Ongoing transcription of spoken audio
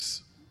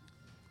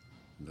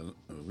The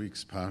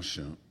week's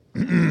Parsha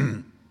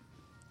we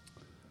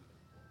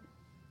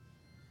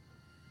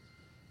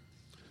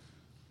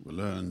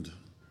learned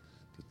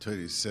the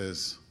Torah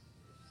says,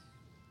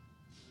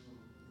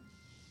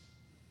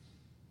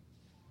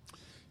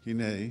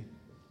 Hinei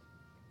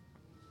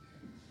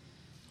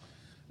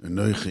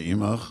Enoiche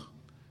imach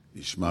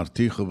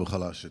ishmartichu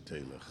b'chal asher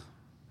telech.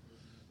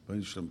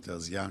 Rabbeinu Shalom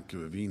tells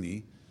Yaakov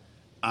Avini,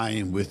 I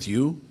am with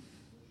you,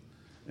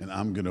 and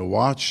I'm going to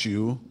watch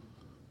you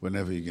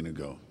whenever you're going to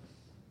go.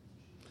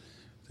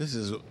 This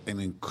is an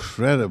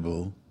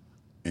incredible,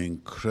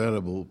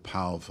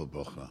 powerful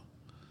bracha.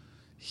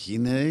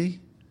 Hinei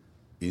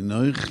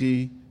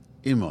inoichi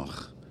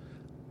imach.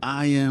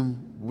 I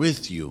am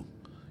with you.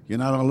 You're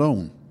not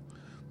alone.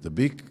 The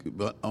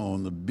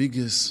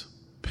biggest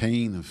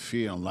pain and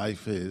fear in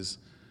life is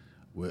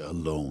we're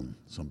alone.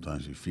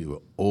 Sometimes we feel we're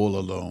all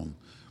alone,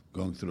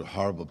 going through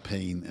horrible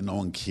pain, and no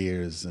one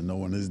cares, and no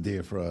one is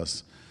there for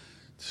us.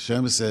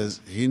 Hashem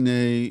says,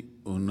 Hinei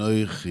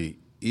unoichi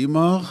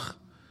imach.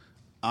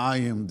 I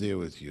am there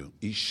with you.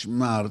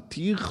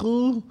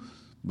 Ishmartichu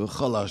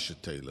b'chol asher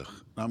telech.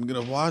 I'm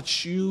going to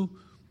watch you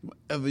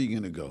wherever you're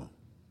going to go.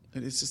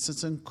 And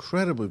it's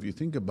incredible if you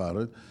think about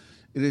it.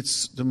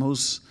 It's the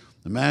most,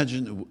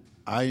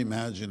 I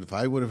imagine if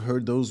I would have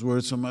heard those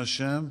words from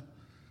Hashem,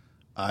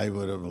 I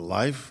would have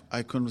life,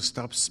 I couldn't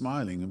stop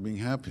smiling and being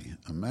happy.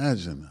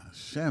 Imagine,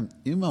 Hashem,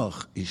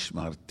 imach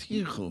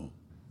ishmartichu.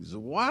 He's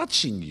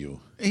watching you.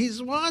 He's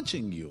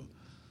watching you.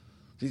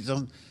 He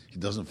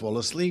doesn't fall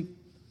asleep.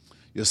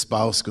 Your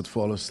spouse could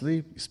fall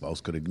asleep. Your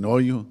spouse could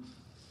ignore you.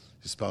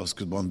 Your spouse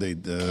could one day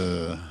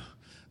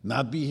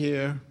not be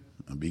here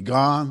and be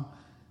gone.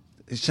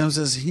 Hashem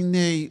says,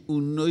 Hinei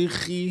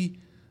unoichi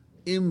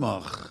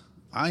imach.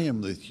 I am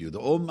with you, the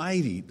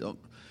Almighty.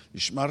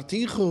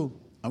 Ishmartichu.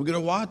 I'm going to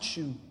watch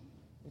you.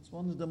 It's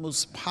one of the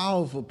most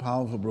powerful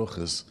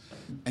brachas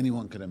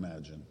anyone can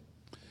imagine.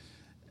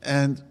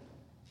 And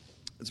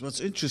what's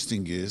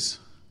interesting is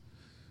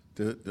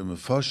the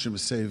Mefarshim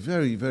say a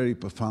very, very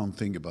profound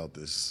thing about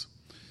this.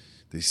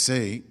 They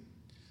say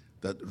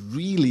that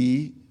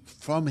really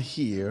from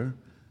here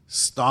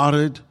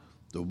started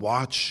the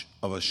watch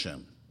of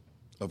Hashem,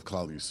 of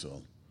Klal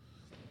Yisrael.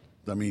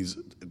 That means,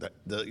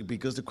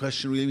 because the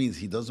question really means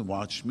he doesn't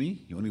watch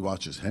me, he only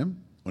watches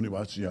him, only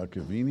watches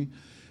Yaakov Avini.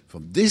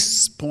 From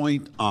this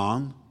point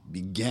on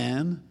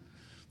began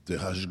the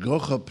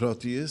Hashgacha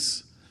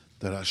Pratius,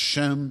 that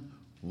Hashem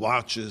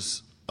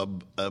watches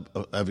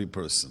every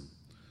person.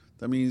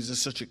 That means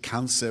there's such a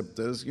concept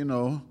as,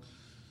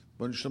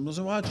 but Hashem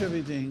doesn't watch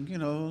everything,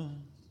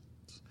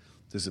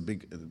 There's a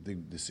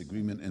big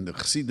disagreement in the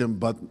Chassidim,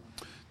 but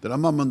the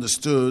Rambam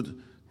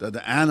understood that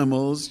the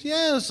animals,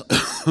 yes,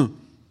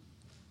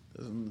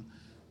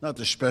 not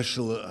a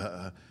special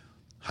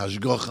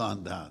hashgacha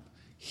on that.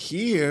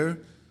 Here,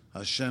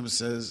 Hashem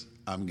says,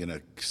 I'm going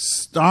to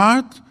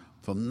start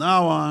from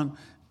now on,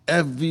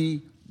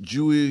 every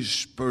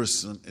Jewish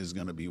person is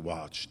going to be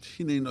watched.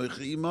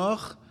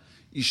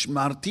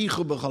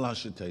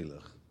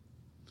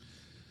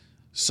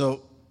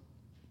 So,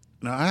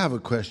 now I have a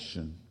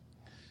question.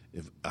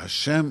 If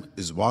Hashem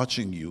is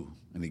watching you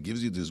and He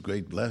gives you this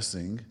great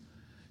blessing,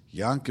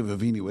 Yaakov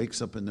Avini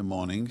wakes up in the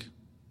morning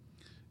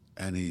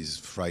and he's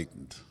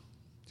frightened.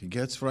 He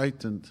gets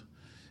frightened.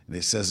 And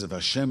he says, if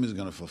Hashem is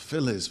going to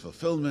fulfill His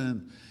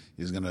fulfillment,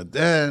 He's going to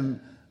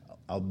then,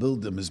 I'll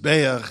build the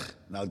Mizbeach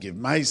and I'll give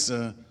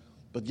Maisa.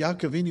 But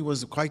Yaakov Avini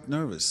was quite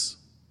nervous.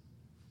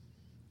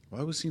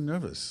 Why was he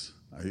nervous?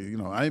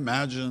 I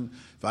imagine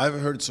if I ever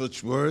heard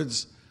such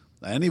words,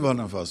 any one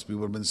of us, we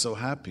would have been so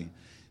happy.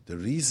 The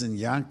reason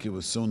Yaakov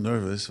was so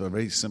nervous for a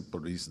very simple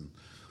reason.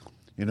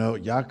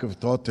 Yaakov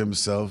thought to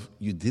himself,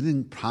 you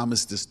didn't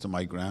promise this to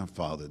my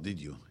grandfather, did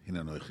you? You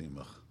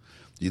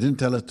didn't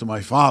tell it to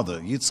my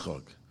father,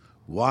 Yitzchak.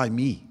 Why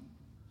me?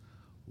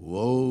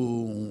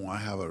 Whoa, I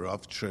have a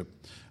rough trip.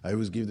 I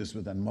always give this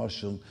with an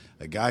mashal.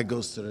 A guy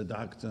goes to the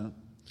doctor,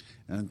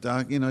 and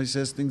he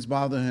says things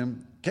bother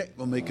him. Okay,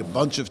 we'll make a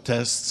bunch of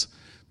tests.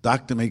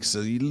 Doctor makes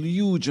a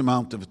huge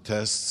amount of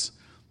tests,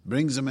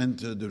 brings him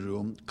into the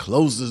room,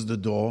 closes the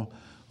door,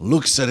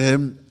 looks at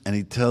him, and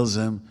he tells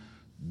him,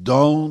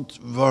 don't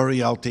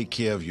worry, I'll take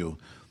care of you.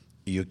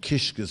 Your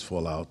kishkas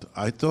fall out.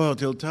 I thought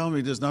he'll tell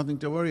me there's nothing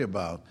to worry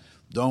about.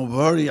 Don't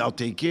worry, I'll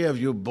take care of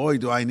you. Boy,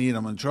 do I need,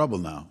 I'm in trouble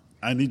now.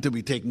 I need to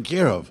be taken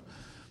care of.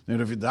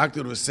 And if the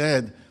doctor would have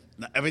said,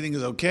 everything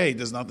is okay,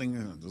 there's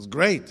nothing, it's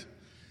great.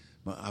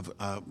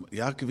 Yaakov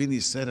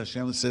Avini said,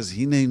 Hashem says,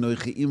 Hinei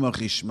noichi imach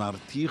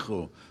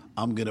ishmartichu.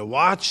 I'm going to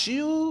watch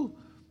you.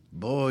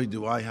 Boy,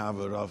 do I have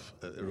a rough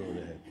road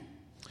ahead.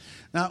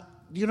 Now,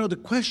 the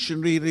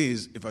question really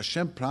is, if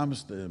Hashem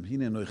promised him,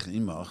 Hinei noichi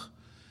imach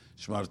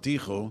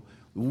ishmartichu,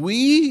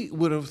 we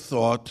would have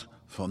thought,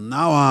 from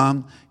now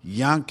on,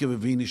 Yaakov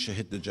Avini should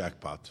hit the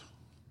jackpot.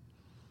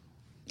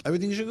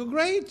 Everything should go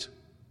great.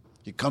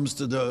 He comes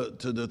to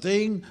the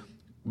thing,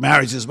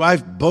 marries his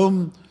wife,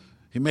 boom,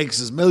 he makes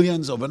his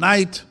millions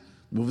overnight,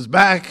 moves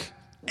back.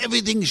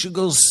 Everything should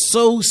go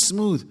so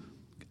smooth.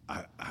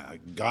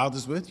 God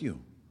is with you.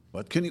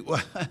 What can you?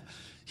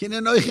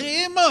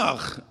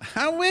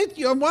 I'm with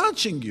you, I'm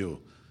watching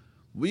you.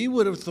 We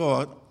would have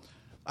thought,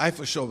 I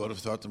for sure would have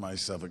thought to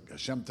myself,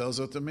 Hashem tells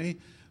it to me,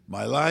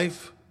 my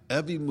life,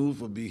 every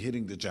move will be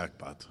hitting the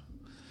jackpot.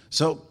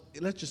 So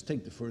let's just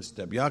take the first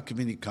step. Yaakov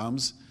Avinu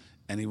comes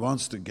and he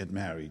wants to get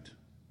married.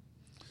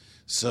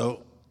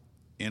 So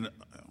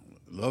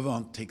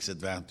Lavan takes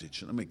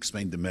advantage. Let me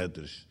explain the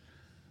Medrash.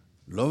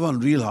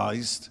 Lavan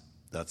realized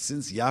that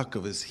since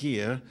Yaakov is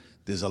here,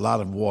 there's a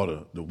lot of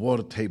water. The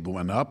water table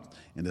went up,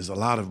 and there's a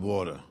lot of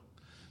water.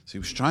 So he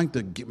was trying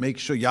to make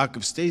sure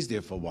Yaakov stays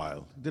there for a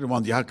while. He didn't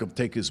want Yaakov to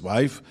take his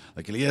wife,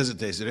 like Eliezer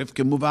said,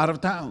 Rivka move out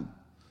of town.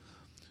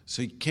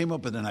 So he came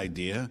up with an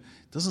idea.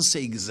 It doesn't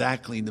say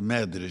exactly in the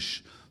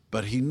Medrash,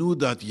 but he knew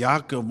that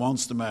Yaakov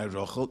wants to marry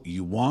Rachel.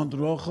 You want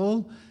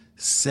Rachel?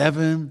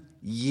 7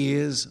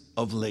 years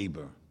of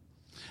labor.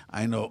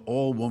 I know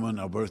all women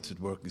are worth it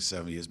working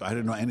 7 years, but I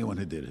didn't know anyone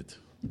who did it.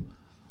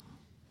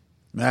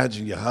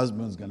 Imagine your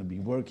husband's going to be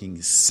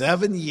working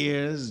 7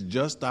 years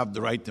just to have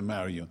the right to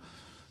marry you.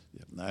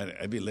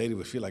 Every lady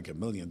would feel like $1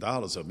 million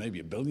or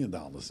maybe $1 billion.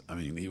 I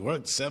mean, he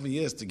worked 7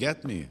 years to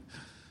get me.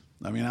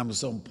 I mean, I'm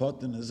so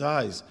important in his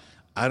eyes.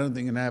 I don't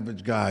think an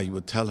average guy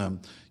would tell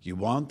him, you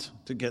want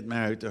to get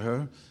married to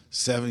her?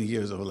 7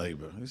 years of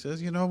labor. He says,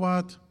 you know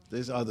what?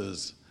 There's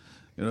others.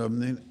 You know what I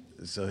mean?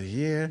 So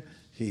here,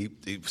 he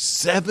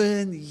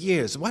 7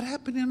 years. What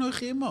happened in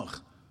Oichimach?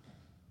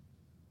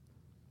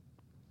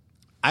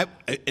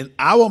 In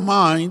our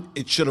mind,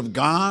 it should have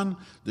gone.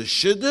 The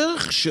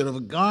shidduch should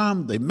have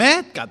gone. They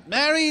met, got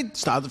married,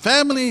 started a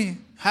family,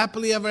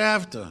 happily ever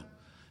after.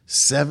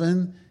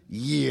 7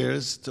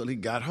 years till he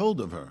got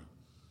hold of her.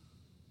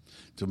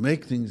 To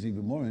make things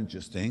even more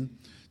interesting,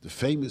 the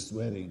famous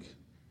wedding.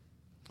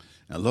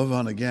 And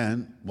Lavan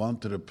again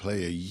wanted to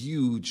play a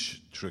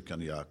huge trick on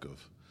Yaakov.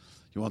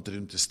 He wanted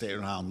him to stay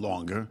around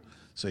longer.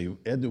 So he,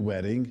 at the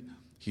wedding,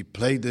 he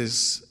played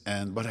this,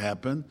 and what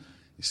happened?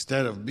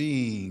 Instead of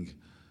being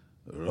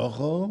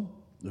Rachel,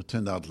 it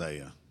turned out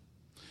Leah.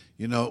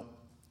 You know,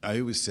 I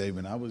always say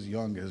when I was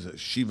young as a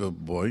Shiva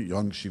boy,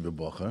 young Shiva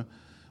bocher,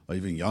 or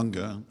even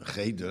younger,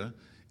 Cheder,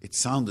 it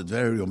sounded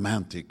very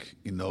romantic.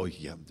 You know,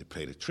 they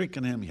played a trick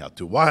on him, he had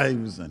 2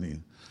 wives,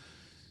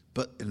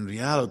 but in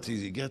reality,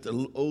 as you get a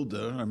little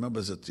older, I remember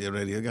as I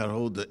got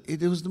older,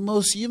 it was the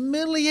most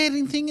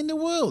humiliating thing in the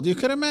world. You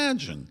can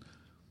imagine.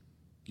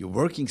 You're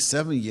working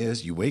 7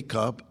 years, you wake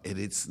up, and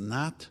it's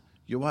not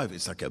your wife.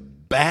 It's like a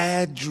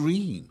bad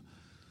dream.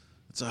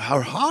 It's a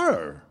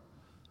horror.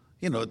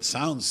 You know, it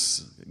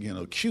sounds,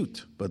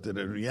 cute, but in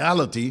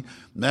reality,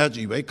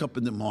 imagine you wake up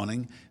in the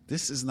morning,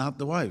 this is not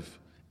the wife.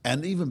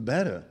 And even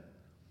better,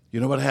 you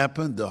know what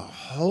happened?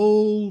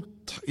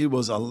 It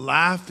was a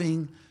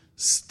laughing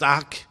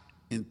stock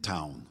in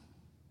town.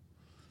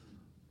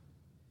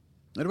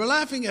 And we're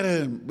laughing at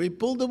him. We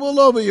pulled the wool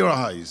over your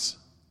eyes.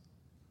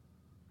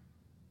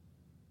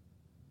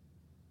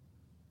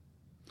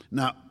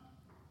 Now,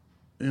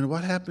 you know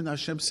what happened?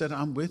 Hashem said,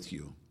 I'm with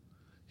you.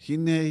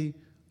 Hine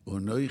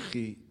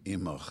unoichi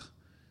imach.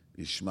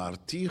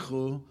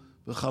 Ishmartichu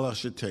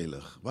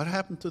v'chalashetelech. What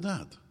happened to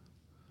that?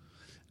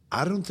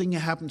 I don't think it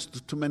happens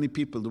to too many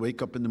people to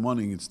wake up in the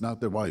morning, it's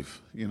not their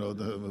wife. You know,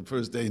 the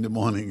first day in the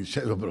morning,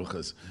 Sheva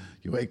Bruchas.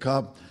 You wake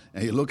up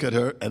and you look at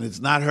her and it's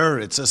not her,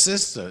 it's a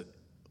sister.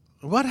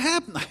 What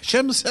happened?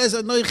 Hashem says,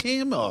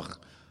 Anoichi imach.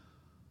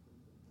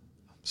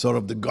 Sort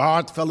of the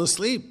guard fell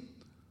asleep.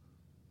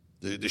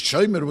 The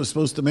shomer was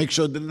supposed to make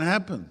sure it didn't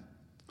happen.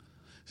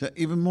 So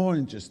even more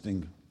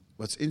interesting,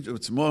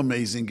 what's more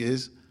amazing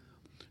is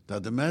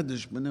that the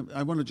Medrash,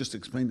 I want to just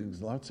explain it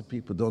because lots of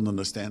people don't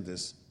understand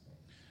this.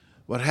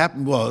 What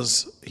happened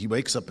was, he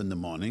wakes up in the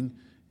morning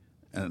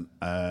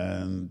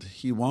and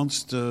he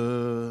wants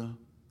to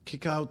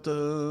kick out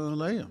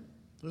Leah.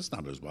 That's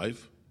not his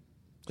wife.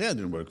 Leah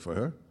didn't work for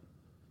her.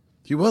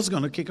 He was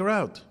going to kick her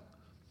out.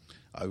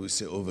 I would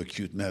say over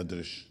cute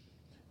Medrash.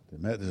 The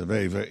Medrash is a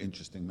very, very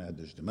interesting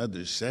Medrash. The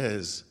Medrash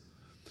says,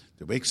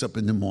 he wakes up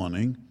in the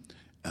morning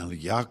and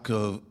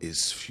Yaakov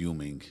is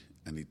fuming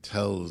and he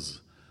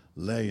tells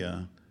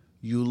Leah,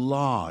 you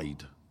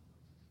lied.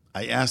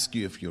 I asked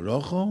you if you're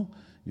Rachel.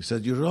 You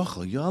said you're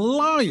Rachel. You're a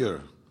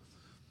liar.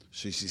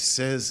 So she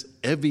says,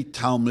 every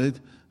Talmud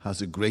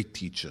has a great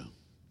teacher.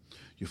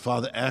 Your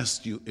father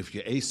asked you if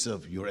you're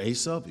Esav, you're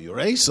Esav. You're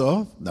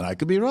Esav, then I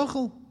could be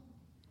Rachel.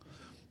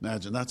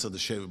 Imagine, that's how the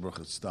Sheva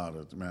Bracha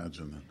started.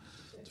 Imagine.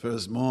 The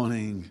first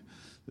morning,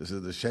 this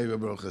is the Sheva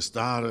Bracha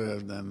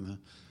started, and then,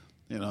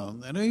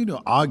 you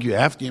don't argue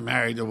after you're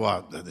married or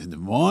what? In the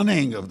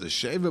morning of the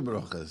Sheva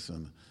Brachas.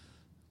 And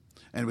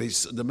anyway,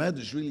 so the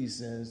Medrash really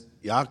says,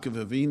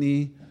 Yaakov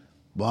Avinu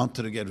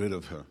wanted to get rid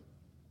of her.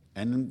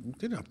 And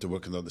didn't have to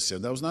work another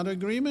 7. That was not an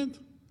agreement.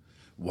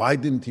 Why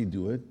didn't he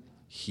do it?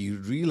 He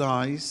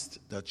realized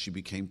that she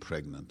became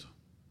pregnant.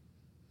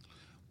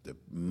 The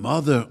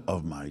mother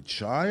of my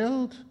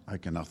child, I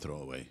cannot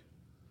throw away.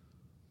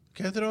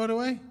 Can't throw it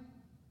away?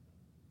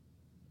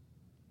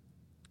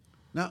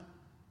 Now,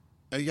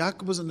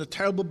 Yaakov was in a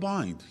terrible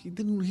bind.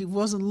 He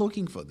wasn't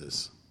looking for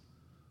this.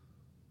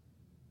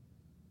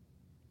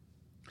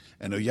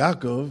 And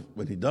Yaakov,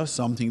 when he does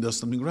something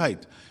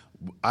right.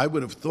 I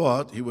would have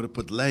thought he would have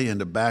put Leah in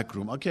the back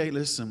room. Okay,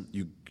 listen,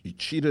 you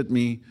cheated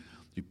me.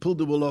 You pulled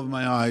the wool over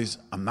my eyes.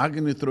 I'm not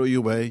going to throw you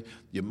away.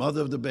 You're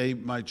mother of the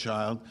babe, my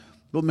child.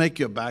 We'll make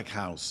you a back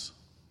house.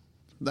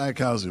 Back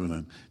house,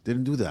 even.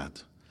 Didn't do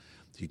that.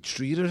 He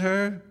treated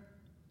her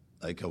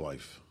like a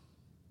wife.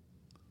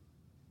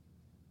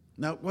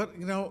 Now,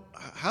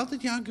 how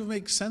did Yaakov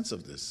make sense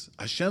of this?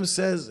 Hashem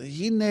says,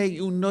 Hine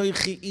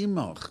unoichi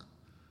imach.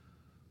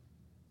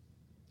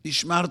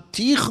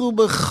 Ishmartichu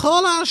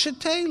b'chol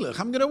ha'ashetelech.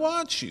 I'm going to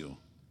watch you.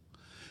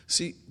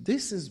 See,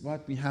 this is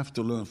what we have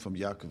to learn from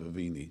Yaakov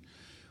Avini.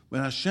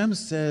 When Hashem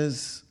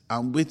says,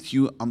 I'm with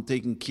you, I'm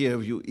taking care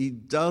of you,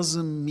 it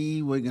doesn't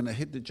mean we're going to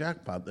hit the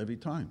jackpot every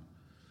time.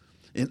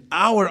 In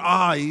our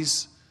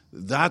eyes,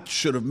 that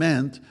should have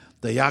meant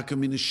that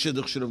Yaakov in his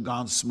shidduch should have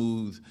gone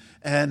smooth,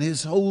 and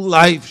his whole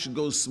life should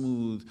go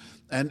smooth.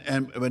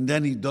 And when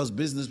then he does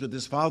business with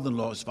his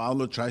father-in-law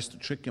tries to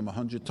trick him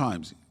 100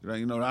 times.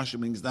 Rashi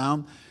brings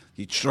down,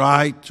 he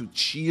tried to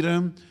cheat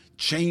him,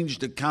 change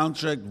the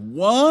contract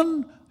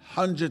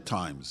 100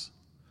 times.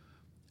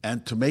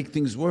 And to make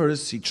things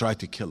worse, he tried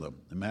to kill him.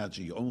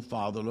 Imagine your own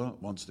father-in-law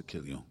wants to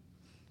kill you.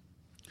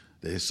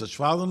 There's such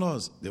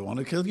father-in-laws, they want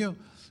to kill you.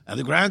 And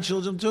the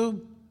grandchildren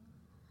too.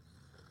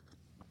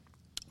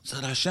 So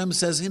Hashem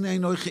says, Hinei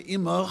noiche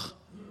imach.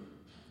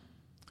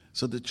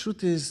 So the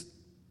truth is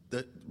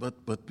that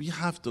what we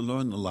have to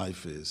learn in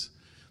life is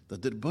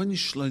that the Rebbeinu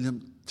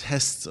Shloim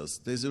tests us.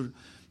 There's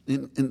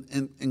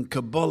in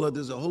Kabbalah,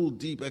 there's a whole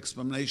deep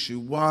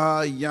explanation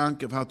why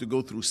Yaakov had to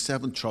go through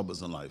 7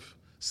 troubles in life.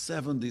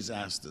 7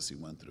 disasters he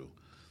went through.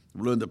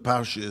 We learned the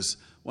parashas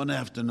one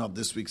after another.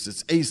 This week's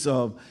it's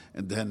Esau,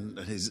 and then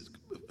his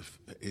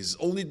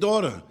only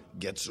daughter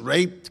gets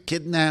raped,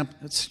 kidnapped.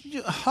 It's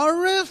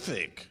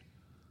horrific.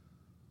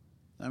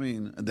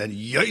 And then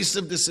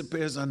Yosef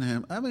disappears on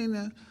him.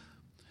 That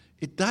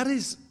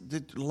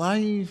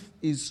life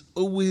is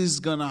always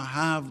going to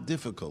have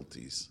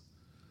difficulties.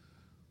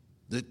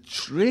 The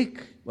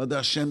trick, what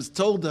Hashem's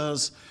told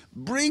us,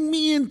 bring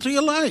me into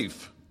your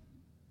life,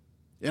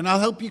 and I'll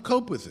help you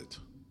cope with it.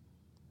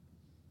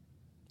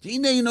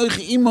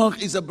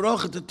 Is a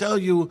bracha to tell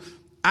you,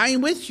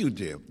 I'm with you,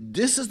 dear.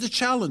 This is the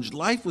challenge.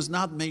 Life was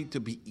not made to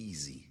be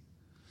easy.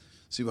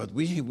 See, what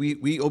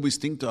we always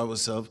think to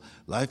ourselves,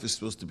 life is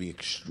supposed to be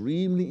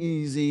extremely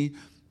easy.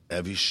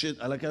 Every shit,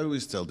 like I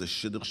always tell, the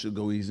shidduch should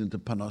go easy, the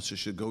panasa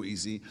should go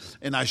easy,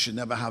 and I should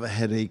never have a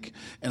headache,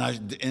 and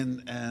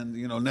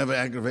never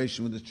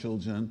aggravation with the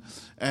children,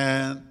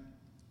 and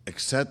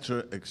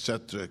etc.,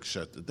 etc.,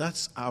 etc.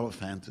 That's our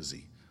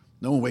fantasy.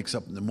 No one wakes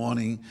up in the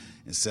morning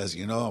and says,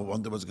 I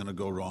wonder what's going to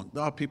go wrong.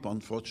 There are people,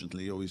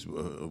 unfortunately, always,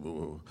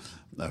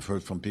 I've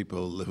heard from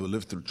people who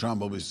live through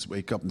trauma, always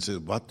wake up and say,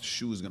 what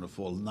shoe is going to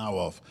fall now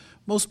off?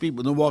 Most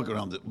people don't walk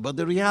around it. But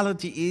the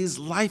reality is,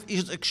 life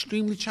is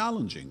extremely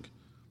challenging.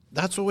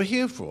 That's what we're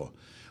here for.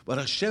 But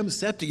Hashem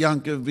said to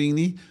Yaakov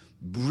Avini,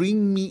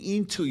 bring me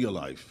into your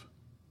life.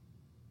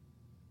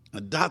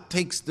 And that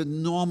takes the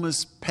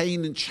enormous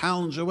pain and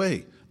challenge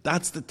away.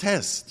 That's the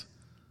test.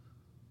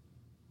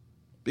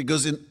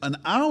 Because in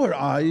our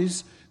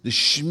eyes, the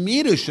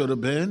Shemitah should have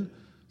been,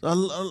 a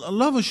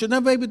lover should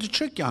never be able to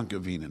trick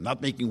Yaakov Avinu,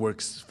 not making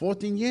work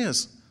 14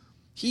 years.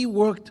 He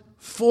worked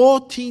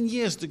 14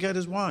 years to get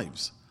his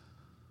wives.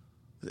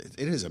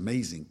 It is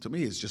amazing. To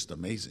me, it's just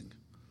amazing.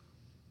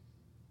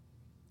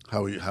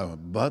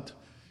 But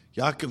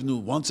Yaakov knew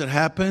once it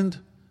happened,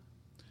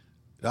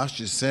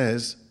 Rashi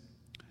says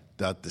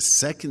that the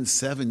second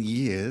 7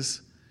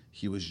 years,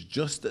 he was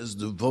just as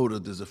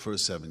devoted as the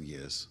first 7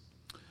 years.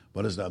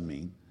 What does that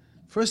mean?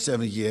 First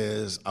 7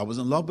 years, I was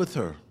in love with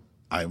her.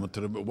 I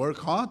wanted to work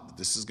hard.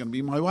 This is going to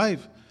be my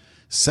wife.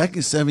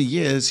 Second 7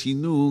 years, he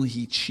knew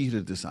he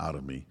cheated this out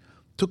of me,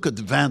 took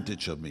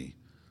advantage of me.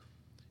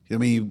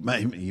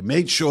 He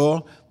made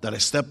sure that I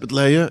slept with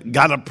Leah,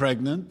 got her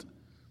pregnant,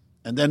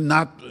 and then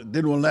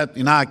didn't let,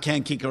 I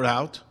can't kick her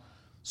out.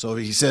 So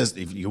he says,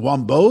 if you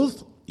want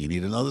both, you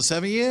need another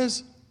 7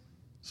 years.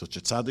 So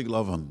tzaddik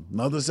love him.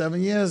 Another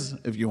 7 years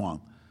if you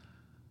want.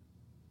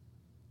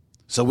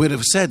 So we'd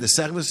have said the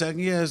second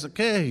years,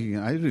 okay,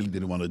 I really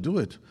didn't want to do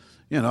it.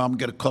 I'm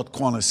going to cut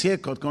corners here,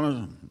 cut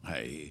corners.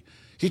 Hey,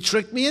 he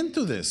tricked me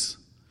into this.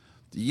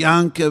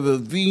 Yaakov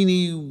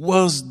Avini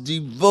was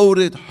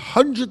devoted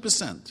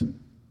 100%.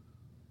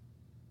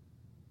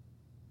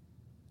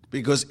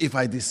 Because if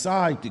I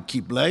decide to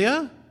keep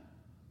Leah,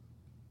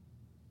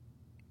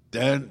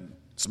 then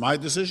it's my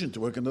decision to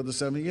work another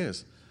 7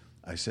 years.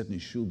 I said in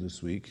Shul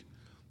this week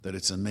that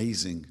it's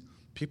amazing.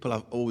 People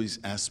have always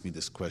asked me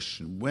this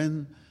question,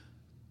 when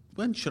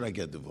should I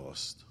get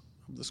divorced?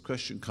 This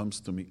question comes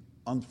to me,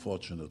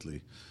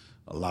 unfortunately,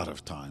 a lot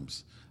of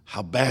times.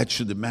 How bad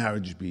should the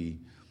marriage be?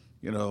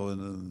 If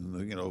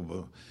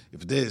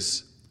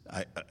this,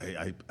 I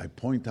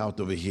point out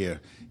over here,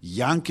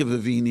 Yaakov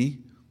Avini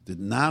did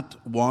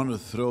not want to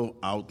throw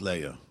out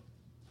Leah.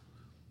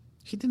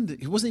 He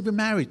wasn't even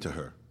married to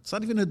her. It's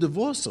not even a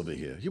divorce over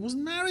here. He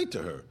wasn't married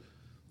to her.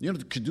 The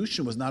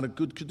Kedushin was not a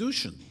good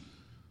Kedushin.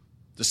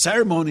 The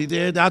ceremony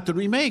there, they had to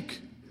remake.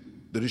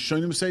 The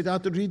Rishonim say they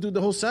had to redo the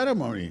whole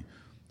ceremony.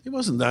 It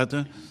wasn't that.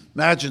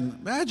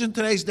 Imagine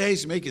today's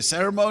days, you make a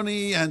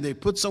ceremony and they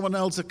put someone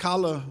else a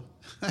collar.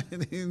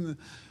 Of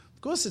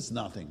course it's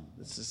nothing.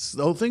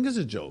 The whole thing is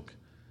a joke.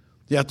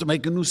 You have to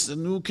make a new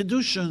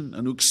kedushin,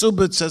 a new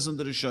ksubit, says in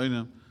the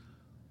Rishonim.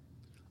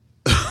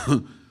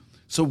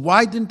 So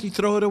why didn't he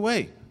throw it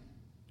away?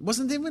 It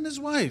wasn't even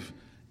his wife.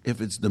 If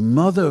it's the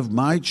mother of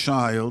my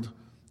child,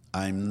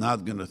 I'm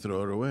not going to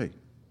throw her away.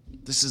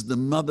 This is the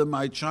mother of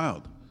my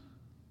child.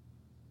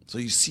 So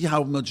you see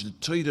how much the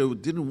Torah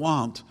didn't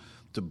want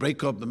to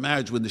break up the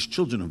marriage when there's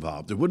children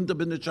involved. There wouldn't have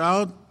been a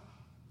child.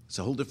 It's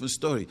a whole different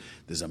story.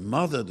 There's a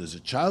mother, there's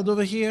a child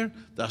over here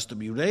that has to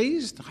be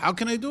raised. How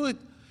can I do it?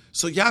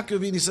 So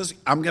Yaakov, he says,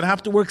 I'm going to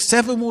have to work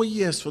 7 more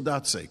years for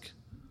that sake.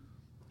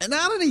 And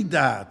not only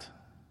that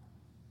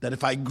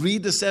if I agree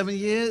to 7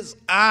 years,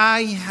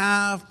 I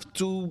have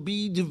to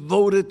be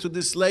devoted to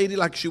this lady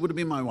like she would have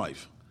been my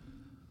wife.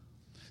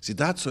 See,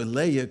 that's why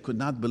Leah could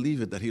not believe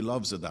it that he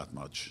loves her that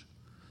much.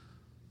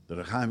 The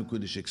Rechaim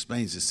Kudish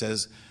explains, it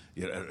says,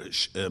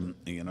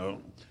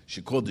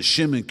 she called the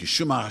Shimon,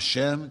 Kishuma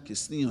Hashem,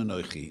 Kisni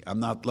Anochi. I'm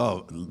not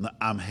loved,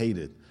 I'm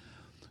hated.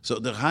 So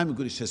the Rechaim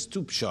Kudish says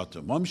 2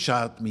 pshatim. One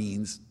pshat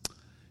means,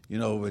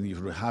 when you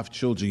have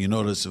children, you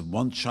notice if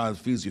one child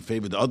feels you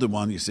favor the other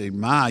one, you say,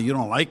 Ma, you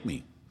don't like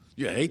me.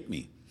 You hate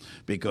me.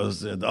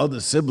 Because the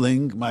other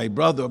sibling, my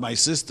brother or my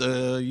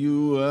sister,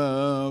 you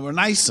were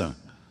nicer.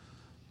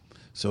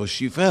 So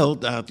she felt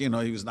that, he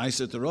was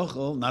nicer to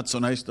Rachel, not so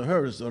nice to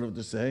her, sort of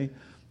to say,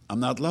 I'm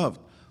not loved.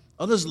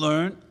 Others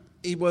learn,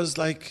 it was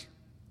like,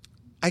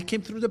 I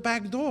came through the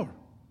back door.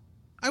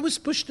 I was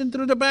pushed in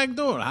through the back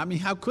door. I mean,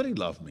 how could he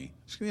love me?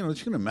 You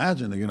can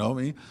imagine,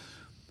 me.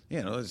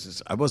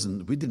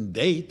 We didn't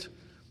date.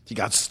 He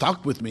got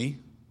stuck with me.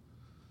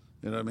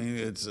 You know what I mean?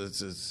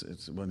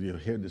 It's when you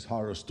hear these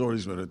horror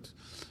stories when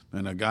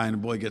a guy and a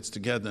boy gets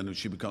together and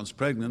she becomes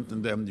pregnant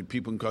and then the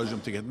people encourage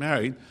them to get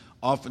married.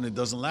 Often it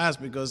doesn't last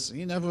because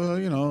he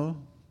never,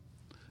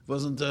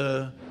 wasn't.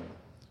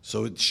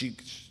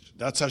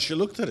 That's how she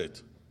looked at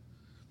it.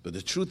 But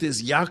the truth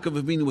is, Yaakov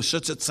Avinu was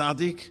such a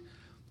tzaddik.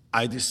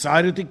 I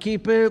decided to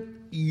keep it.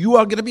 You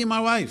are going to be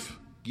my wife.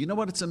 You know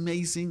what? It's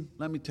amazing.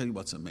 Let me tell you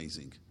what's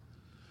amazing.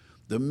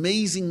 The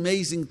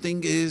amazing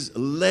thing is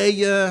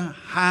Leah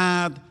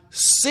had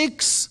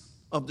 6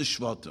 of the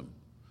Shvatim.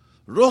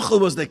 Rachel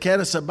was the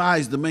Keres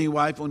Habayis, the main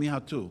wife, only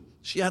had 2.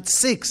 She had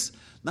 6.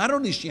 Not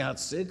only she had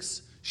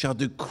 6, she had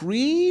the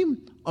cream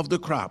of the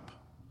crop.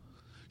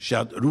 She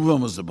had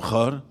Reuven was the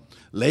Bechor,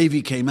 Levi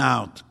came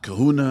out,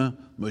 Kahuna,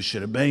 Moshe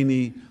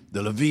Rabbeinu,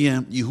 the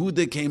Leviim,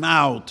 Yehuda came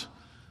out,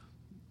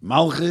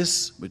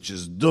 Malchus, which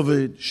is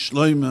David,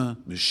 Shlomo,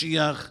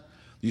 Mashiach,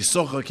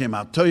 Yisachar came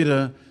out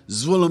Torah,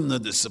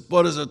 Zvulun, the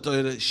supporters of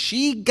Torah.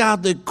 She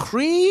got the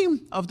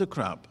cream of the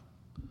crop.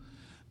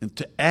 And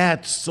to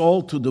add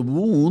salt to the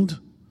wound,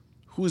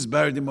 who is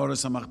buried in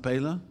Moras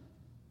HaMachpelah?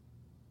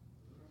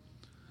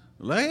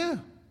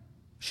 Leah.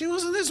 She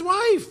wasn't his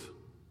wife.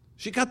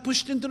 She got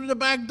pushed in through the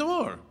back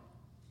door.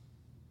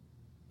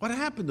 What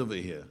happened over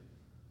here?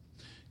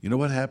 You know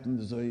what happened,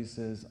 the Zohar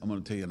says? I'm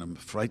going to tell you, and I'm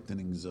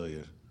frightening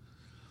Zohar.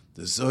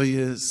 The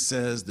Zohar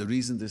says the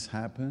reason this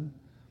happened,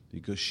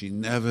 because she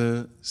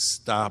never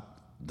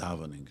stopped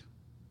davening.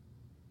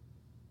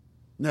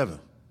 Never.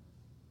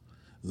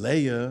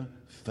 Leah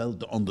felt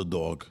the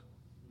underdog.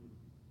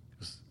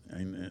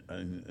 As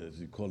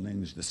you call in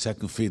English, the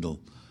second fiddle.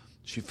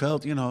 She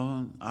felt,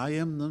 I'm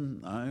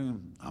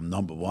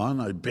number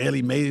one. I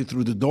barely made it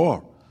through the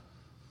door.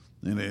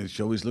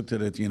 She always looked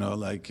at it,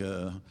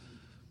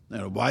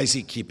 why is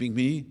he keeping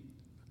me?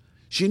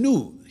 She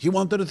knew he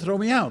wanted to throw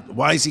me out.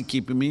 Why is he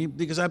keeping me?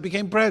 Because I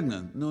became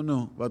pregnant.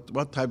 No.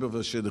 What type of a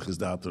shidduch is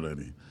that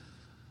already?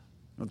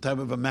 What type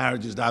of a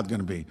marriage is that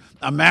going to be?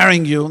 I'm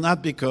marrying you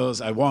not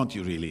because I want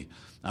you really.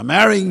 I'm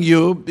marrying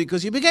you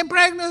because you became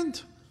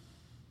pregnant.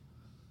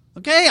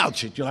 Okay, I'll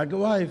treat you like a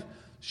wife.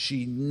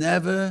 She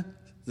never,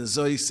 the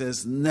Zohar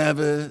says,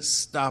 never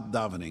stopped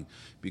davening.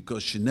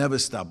 Because she never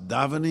stopped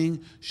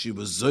davening, she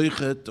was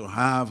zoichet to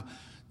have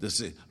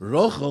this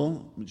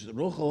Rachel,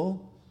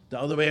 the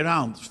other way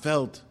around,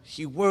 felt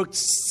he worked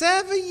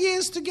 7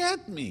 years to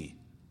get me.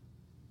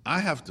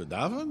 I have to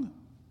daven?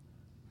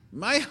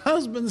 My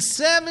husband,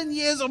 7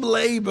 years of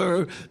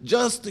labor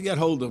just to get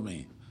hold of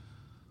me.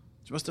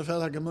 She must have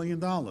felt like $1 million.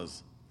 Yes.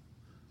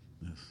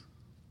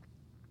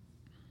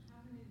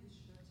 How many of the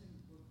Shvatim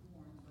were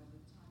born by the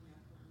time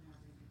Yaakov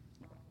married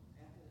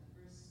after the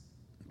first?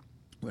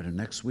 Well, the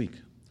next week.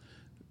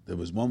 There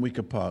was 1 week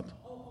apart.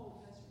 Oh,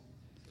 that's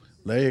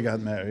right. Leah got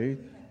married.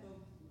 They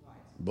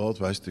had Both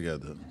wives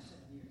together.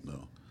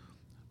 No.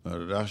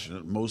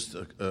 Most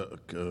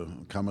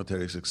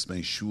commentaries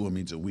explain Shua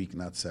means a week,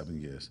 not 7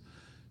 years.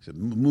 He said,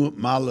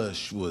 Mala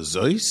Shua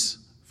Zois,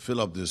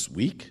 fill up this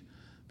week,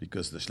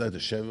 because the Shleiter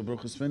Sheva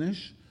Bruch is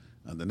finished,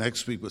 and the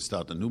next week would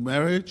start a new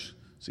marriage.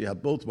 So you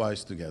had both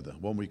wives together,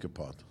 1 week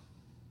apart.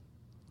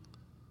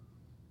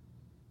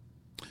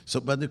 So,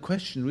 but the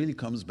question really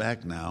comes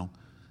back now,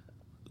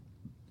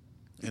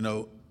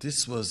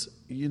 this was,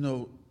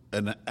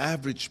 an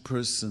average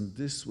person,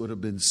 this would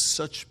have been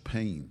such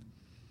pain.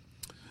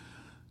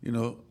 You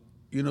know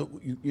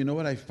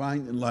what I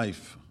find in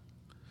life?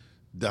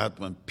 That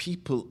when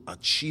people are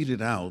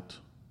cheated out,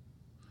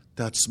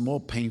 that's more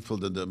painful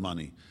than the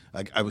money.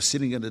 I was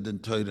sitting at the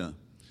Dentoida,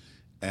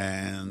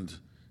 and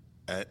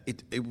they're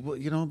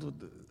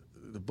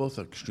both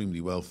are extremely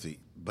wealthy,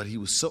 but he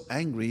was so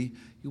angry.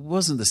 It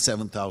wasn't the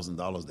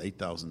 $7,000, the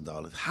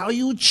 $8,000. How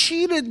you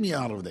cheated me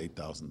out of the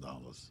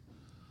 $8,000?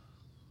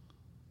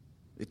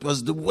 It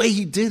was the way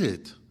he did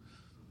it.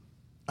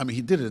 I mean,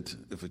 he did it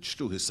if it's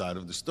true, his side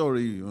of the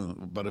story.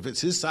 But if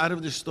it's his side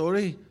of the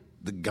story,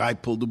 the guy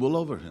pulled the wool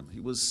over him.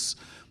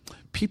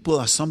 People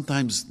are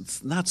sometimes,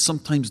 it's not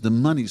sometimes the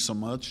money so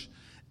much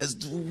as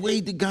the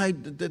way the guy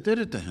that did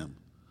it to him.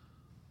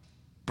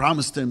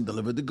 Promised him,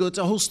 delivered the goods,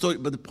 a whole story.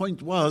 But the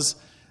point was,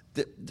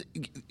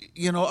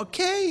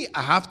 okay,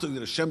 I have to.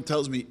 Hashem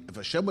tells me, if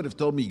Hashem would have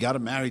told me you got to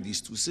marry these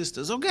two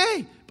sisters,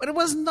 okay. But it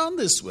wasn't done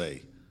this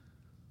way.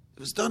 It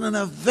was done in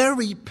a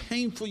very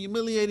painful,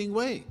 humiliating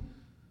way.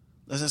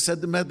 As I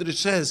said, the Medrash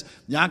says,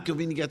 Yaakov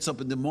Avinu gets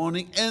up in the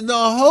morning and the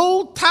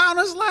whole town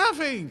is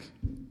laughing.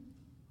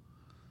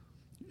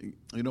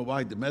 You know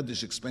why? The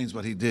Medrash explains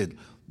what he did.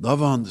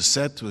 Lavan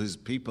said to his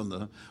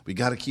people, we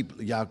got to keep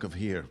Yaakov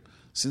here.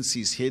 Since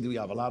he's here, we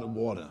have a lot of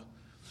water.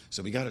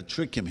 So we got to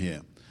trick him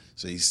here.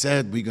 So he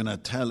said, we're going to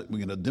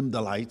dim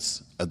the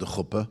lights at the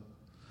chuppah,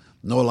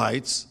 no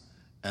lights.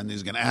 And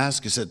he's going to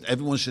ask, he said,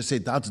 everyone should say,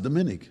 that's the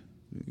minig.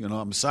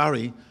 I'm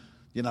sorry,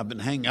 I've been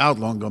hanging out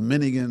longer.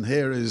 Minig in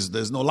here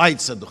there's no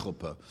lights at the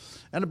chuppah.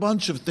 And a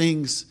bunch of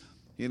things,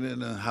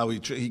 how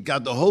he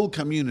got the whole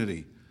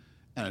community.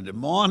 And in the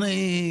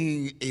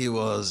morning,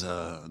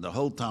 the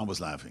whole town was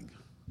laughing.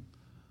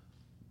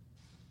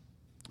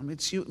 I mean,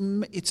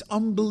 it's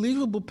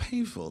unbelievable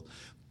painful.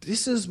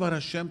 This is what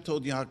Hashem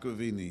told Yaakov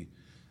Avinu.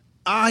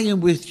 I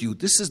am with you.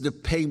 This is the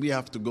pain we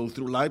have to go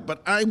through life,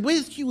 but I'm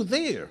with you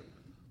there.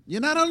 You're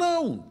not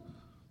alone.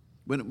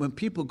 When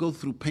people go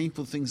through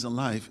painful things in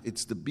life,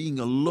 it's the being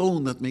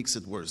alone that makes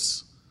it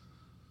worse.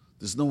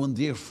 There's no one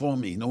there for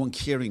me, no one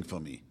caring for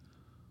me.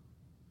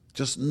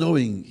 Just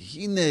knowing,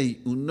 Hine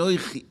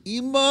unoichi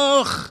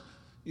imach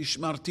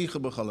ishmarticha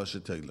b'chal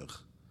asher teilech.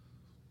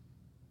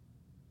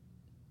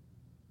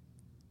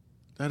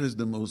 That is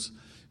the most,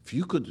 if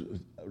you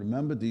could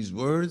remember these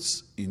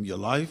words in your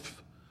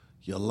life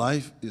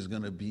is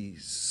going to be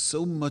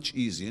so much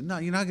easier. No,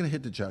 you're not going to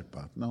hit the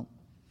jackpot, no.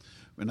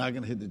 We're not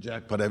going to hit the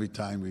jackpot every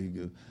time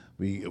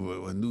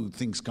when new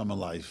things come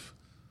alive.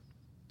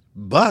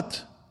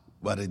 But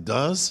what it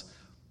does,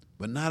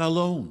 we're not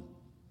alone.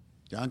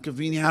 Yaakov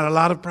Avinu had a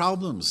lot of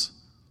problems,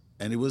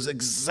 and it was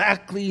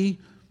exactly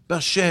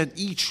bashed.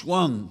 Each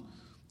one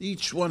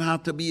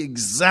had to be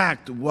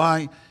exact.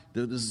 Why?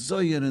 The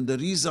Zohar and the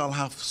Rizal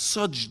have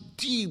such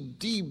deep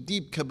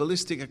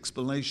Kabbalistic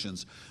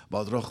explanations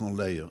about Rachel and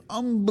Leah.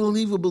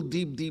 Unbelievable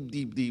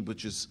deep,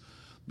 which is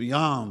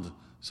beyond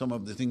some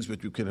of the things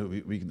which we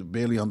can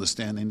barely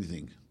understand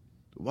anything.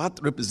 What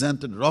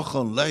represented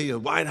Rachel and Leah?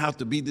 Why it had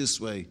to be this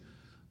way?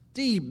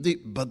 Deep.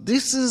 But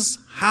this is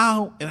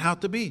how it had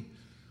to be.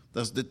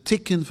 That's the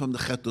tikkun from the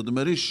Chet to the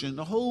Marishin,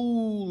 the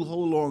whole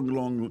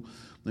long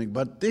thing.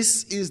 But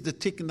this is the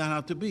tikkun that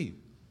had to be.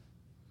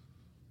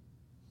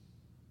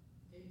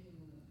 Taken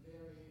in a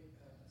very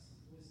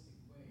simplistic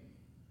way.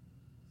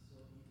 So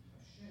if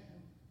Hashem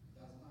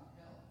does not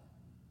help,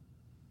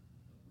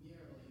 but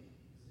merely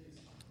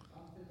exists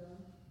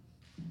confident.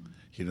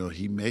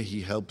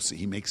 He helps.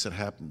 He makes it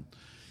happen.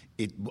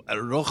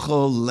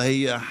 Rachel,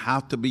 Leah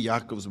had to be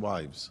Yaakov's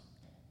wives.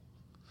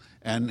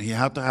 And he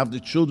had to have the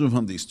children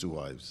from these two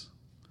wives.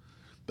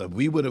 But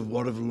we would have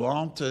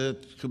longed to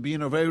be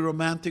in a very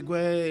romantic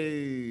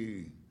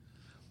way.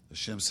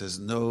 Hashem says,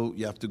 no,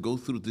 you have to go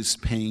through this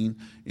pain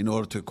in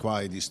order to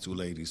acquire these two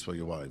ladies for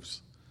your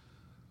wives.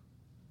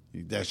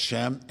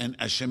 Hashem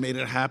made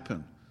it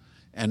happen.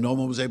 And no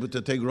one was able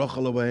to take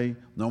Rachel away.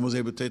 No one was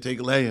able to take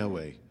Leah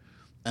away.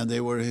 And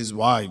they were his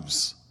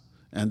wives.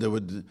 And they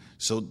would,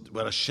 so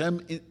but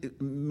Hashem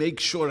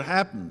makes sure it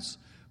happens.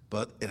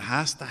 But it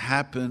has to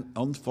happen,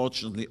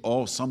 unfortunately,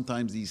 or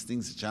sometimes these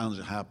things, the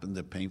challenges happen,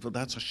 they're painful.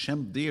 That's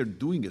Hashem there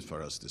doing it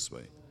for us this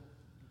way.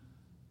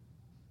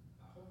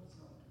 I hope it's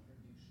not a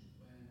contradiction.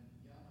 When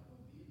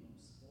Yaakov Avinu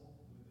spoke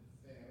with the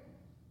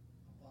Pharaoh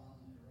upon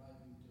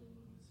arriving to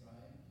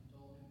Mitzrayim, he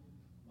told him,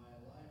 my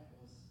life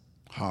was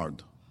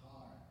Hard.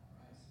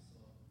 right? So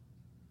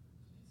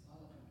it's not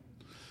a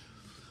contradiction.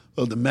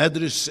 Well, the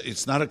Medrash,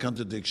 it's not a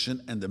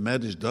contradiction, and the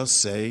Medrash does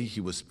say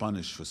he was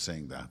punished for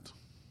saying that.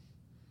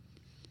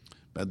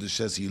 Medrash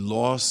says he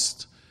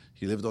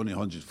lived only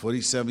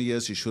 147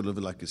 years, he should have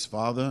lived like his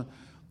father,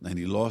 and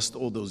he lost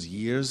all those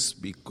years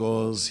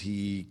because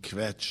he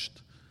kvetched.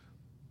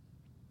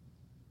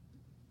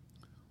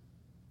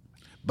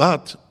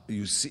 But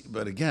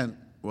again,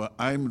 what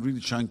I'm really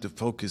trying to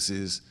focus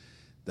is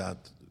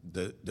that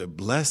the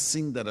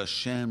blessing that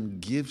Hashem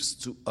gives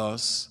to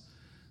us,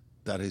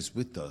 that is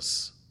with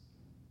us,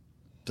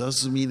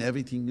 doesn't mean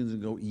everything is going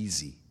to go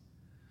easy.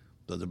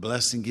 So the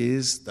blessing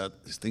is that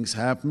as things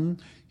happen,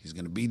 he's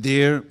going to be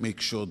there,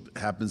 make sure it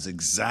happens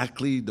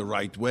exactly the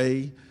right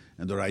way,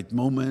 and the right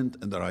moment,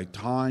 and the right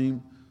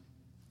time.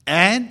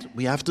 And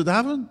we have to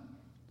daven.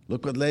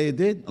 Look what Leah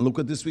did, and look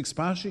at this week's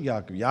Parsha,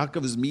 Yaakov.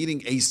 Yaakov is meeting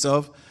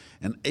Esav,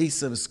 and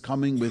Esav is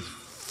coming with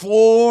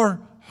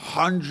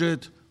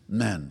 400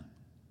 men.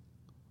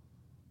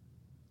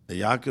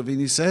 The Yaakov, and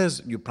he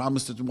says, you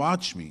promised to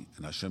watch me.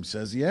 And Hashem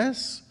says,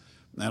 yes,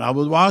 and I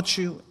will watch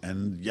you.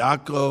 And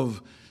Yaakov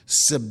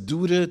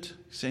subdued it,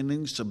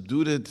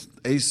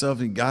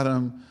 Esav, he got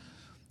him,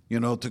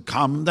 to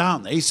calm him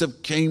down.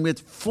 Esav came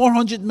with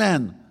 400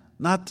 men,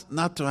 not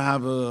to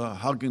have a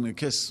hug and a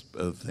kiss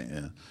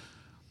thing.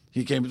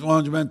 He came with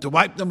 400 men to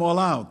wipe them all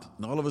out.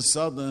 And all of a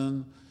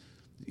sudden,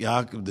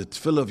 Yaakov, the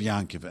tefillah of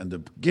Yaakov and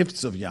the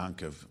gifts of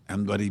Yaakov,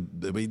 and what he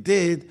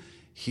did,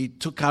 he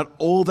took out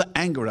all the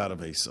anger out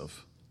of Esav.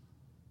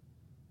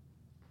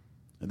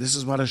 And this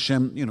is what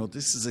Hashem,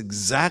 this is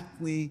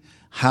exactly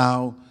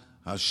how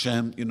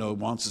Hashem,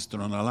 wants us to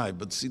run our life.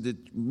 But see, the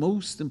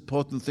most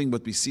important thing,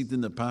 what we see in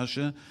the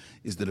Pasha,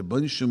 is that the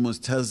Rebbeinu Shalom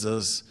tells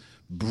us,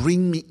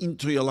 bring me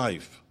into your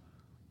life.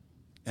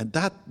 And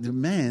that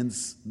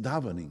demands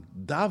davening.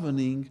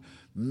 Davening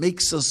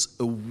makes us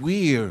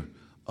aware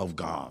of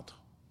God.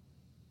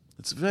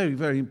 It's very,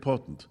 very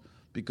important,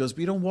 because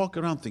we don't walk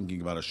around thinking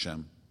about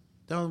Hashem.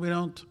 No, we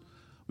don't.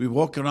 We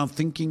walk around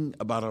thinking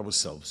about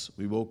ourselves.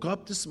 We woke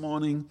up this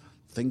morning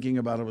thinking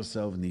about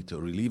ourselves. We need to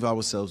relieve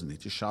ourselves. We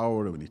need to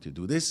shower. We need to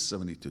do this.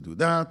 And we need to do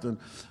that. And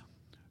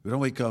we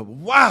don't wake up,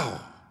 wow,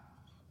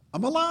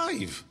 I'm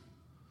alive.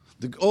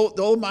 The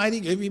Almighty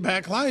gave me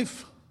back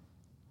life.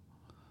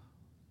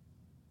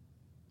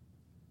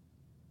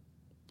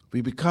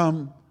 We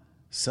become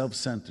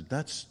self-centered.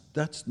 That's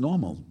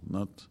normal.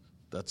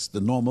 That's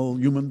the normal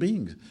human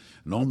being.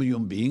 Normal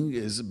human being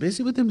is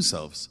busy with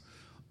themselves.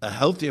 A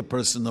healthier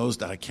person knows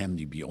that I can't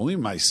be only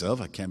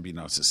myself. I can't be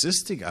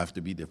narcissistic. I have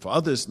to be there for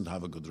others and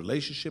have a good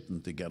relationship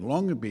and to get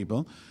along with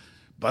people.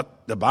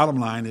 But the bottom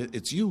line,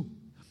 it's you.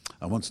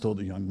 I once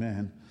told a young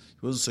man,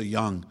 he wasn't so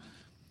young.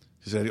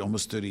 He said,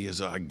 almost 30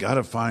 years old, I got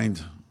to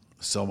find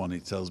someone. He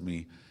tells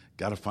me,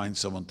 got to find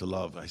someone to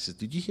love. I said,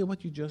 did you hear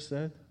what you just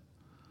said?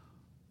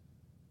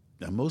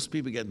 Now, most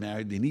people get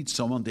married, they need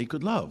someone they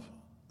could love.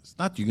 It's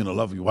not you're going to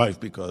love your wife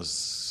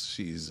because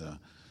she's...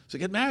 so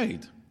get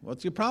married.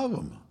 What's your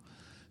problem?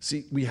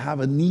 See, we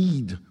have a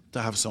need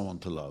to have someone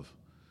to love.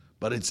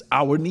 But it's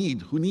our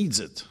need. Who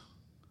needs it?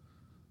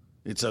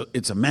 It's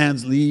a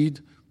man's need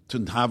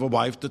to have a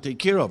wife to take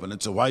care of. And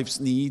it's a wife's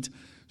need.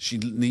 She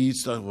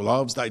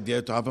loves the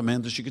idea to have a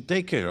man that she could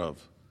take care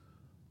of.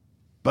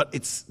 But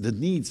it's the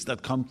needs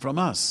that come from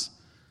us.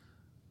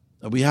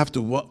 We have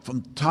to,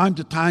 from time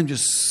to time,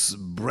 just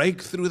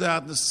break through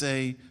that and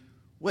say,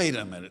 wait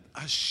a minute,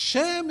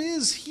 Hashem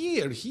is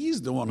here.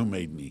 He's the one who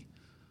made me.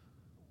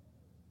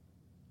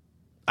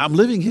 I'm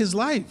living His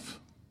life.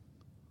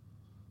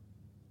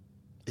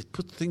 It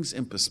puts things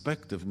in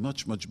perspective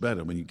much, much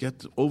better when you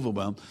get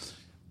overwhelmed.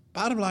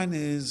 Bottom line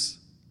is,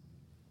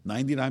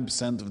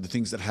 99% of the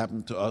things that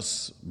happen to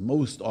us,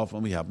 most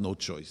often we have no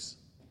choice.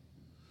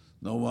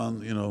 No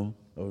one,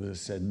 over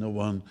said, no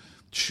one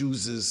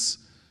chooses,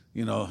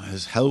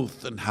 his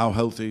health and how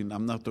healthy. And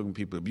I'm not talking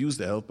people abuse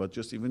their health, but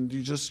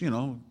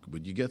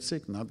would you get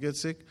sick, not get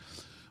sick?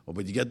 Or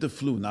would you get the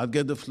flu, not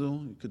get the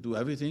flu? You could do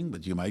everything,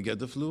 but you might get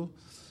the flu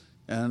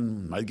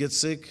and might get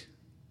sick.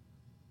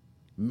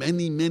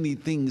 Many, many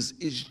things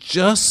is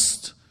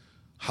just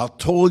how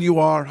tall you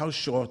are, how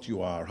short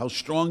you are, how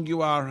strong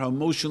you are, how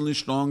emotionally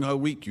strong, how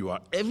weak you are.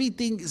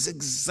 Everything is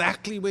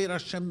exactly where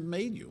Hashem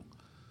made you.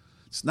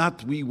 It's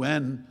not we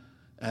went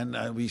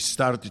and we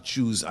started to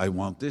choose, I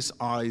want this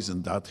eyes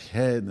and that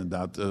head and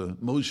that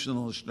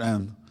emotional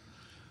strength.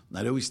 And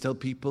I always tell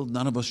people,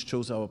 none of us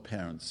chose our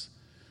parents.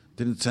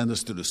 Didn't send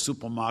us to the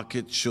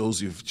supermarket,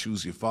 choose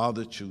your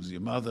father, choose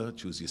your mother,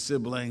 choose your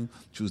sibling,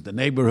 choose the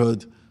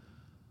neighborhood.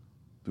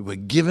 We were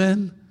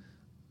given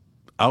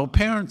our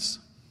parents.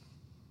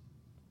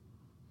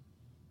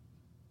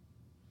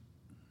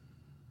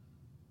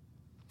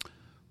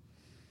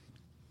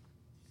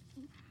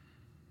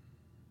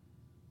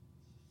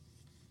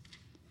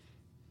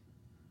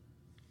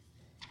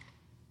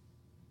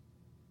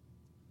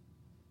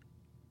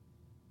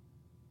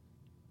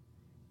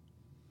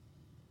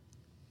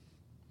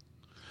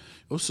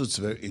 Also, it's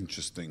very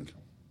interesting,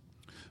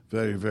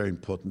 very, very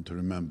important to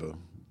remember.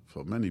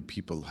 For many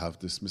people have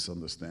this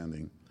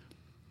misunderstanding.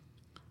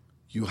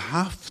 You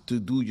have to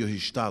do your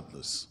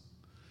hishtadlus.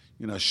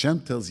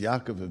 Hashem tells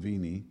Yaakov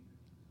Avini,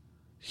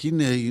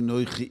 Hinei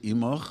yinoichi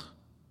imach,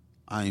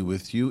 I'm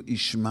with you,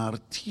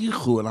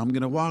 ishmartichu, and I'm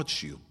going to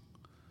watch you.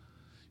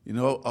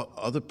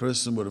 Other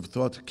person would have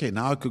thought, okay,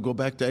 now I could go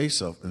back to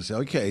Esav and say,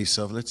 okay,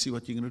 Esav, let's see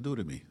what you're going to do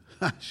to me.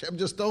 Hashem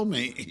just told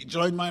me, he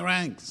joined my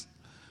ranks.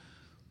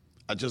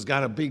 I just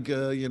got a big,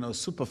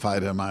 super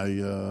fighter in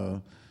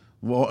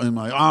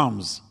my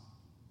arms.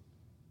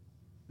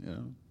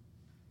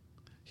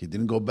 He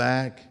didn't go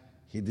back.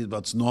 He did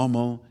what's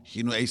normal.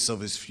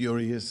 Esav is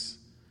furious.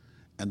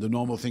 And the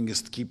normal thing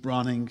is to keep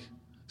running.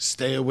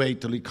 stay away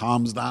till he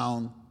calms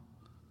down.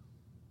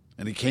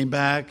 And he came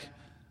back.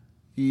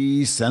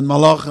 He sent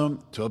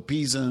malachim to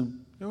appease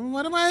him.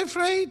 What am I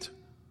afraid?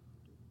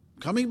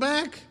 Coming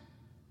back?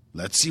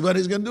 Let's see what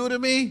he's going to do to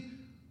me.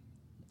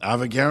 I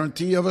have a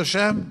guarantee of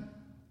Hashem.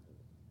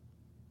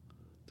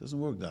 It doesn't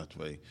work that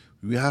way.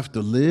 We have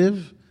to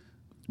live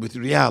with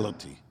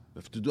reality. We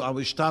have to do our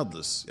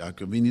ishtadlus.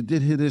 Yaakov Avinu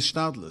did his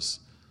ishtadlus.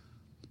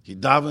 He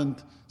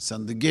davened,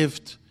 sent the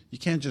gift. You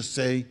can't just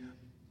say,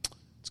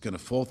 it's going to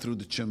fall through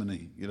the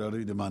chimney. You know what I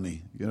mean? The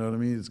money. You know what I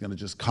mean? It's going to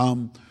just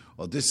come.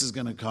 Or this is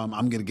going to come.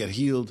 I'm going to get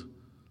healed.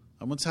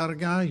 I once had a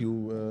guy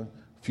who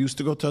refused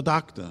to go to a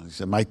doctor. He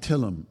said, my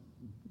Tillim.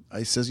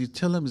 I says, your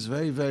Tillim is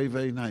very, very,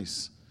 very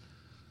nice.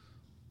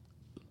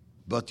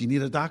 But you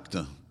need a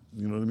doctor.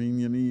 You know what I mean?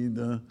 You need...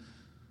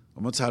 I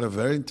once had a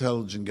very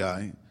intelligent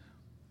guy,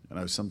 and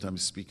I was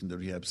sometimes speaking to the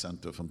rehab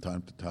center from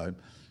time to time,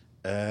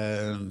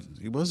 and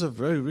he was a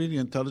very, really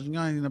intelligent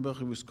guy.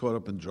 He was caught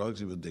up in drugs.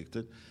 He was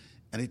addicted.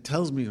 And he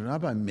tells me,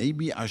 Rabbi,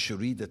 maybe I should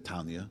read the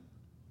Tanya,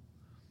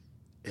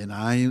 and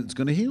it's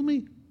going to heal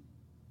me.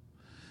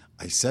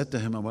 I said to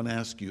him, I want to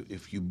ask you,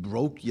 if you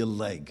broke your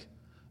leg,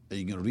 are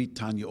you going to read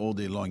Tanya all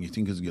day long? You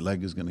think your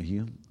leg is going to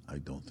heal? I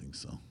don't think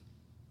so.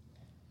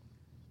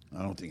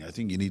 I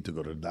think you need to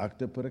go to the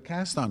doctor, put a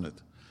cast on it.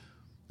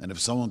 And if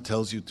someone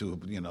tells you to,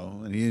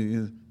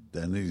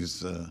 then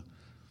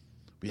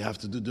we have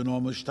to do the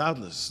normal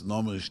shtadlus.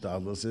 Normal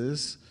shtadlus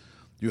is,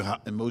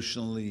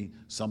 emotionally,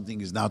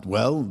 something is not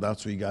well,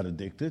 that's why you got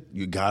addicted.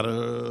 You got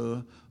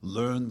to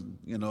learn,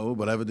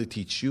 whatever they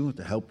teach you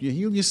to help you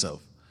heal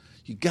yourself.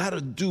 You got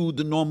to do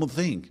the normal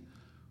thing.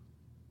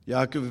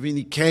 Yaakov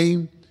Avinu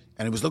came,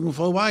 and he was looking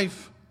for a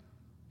wife.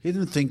 He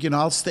didn't think,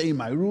 I'll stay in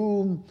my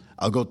room,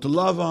 I'll go to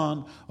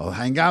Lavan, I'll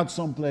hang out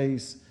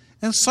someplace,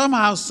 and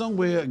somehow,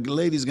 somewhere, a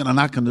lady's going to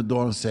knock on the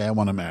door and say, I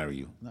want to marry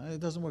you. No, it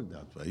doesn't work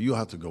that way. You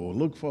have to go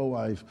look for a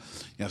wife.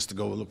 You have to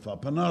go look for a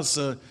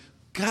panasa.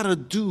 Got to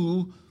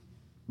do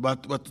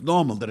what's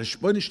normal. The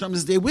Rishbon Shalom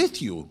is there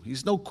with you.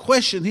 There's no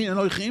question here,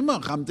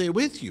 I'm there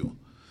with you.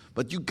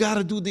 But you got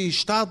to do the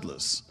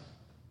ishtadlus.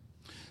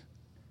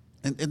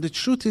 And the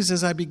truth is,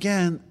 as I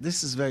began,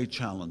 this is very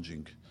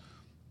challenging.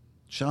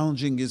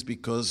 Challenging is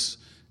because,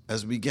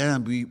 as we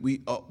began,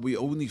 we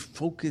only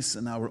focus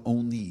on our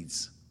own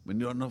needs. We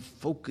don't have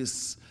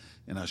focus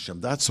in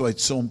Hashem. That's why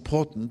it's so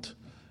important,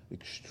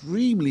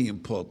 extremely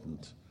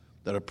important,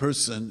 that a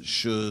person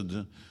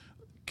should,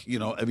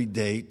 every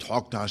day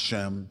talk to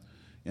Hashem,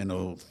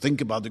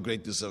 think about the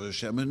greatness of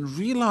Hashem, and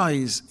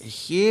realize,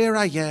 here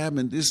I am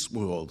in this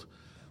world.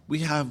 We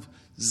have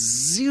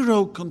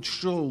zero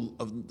control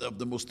of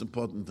the most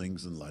important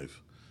things in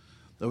life.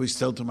 I always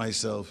tell to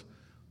myself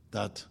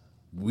that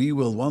we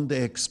will one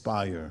day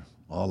expire,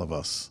 all of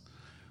us.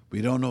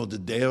 We don't know the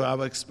day of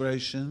our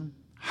expiration,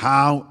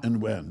 how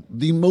and when.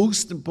 The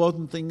most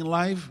important thing in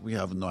life, we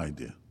have no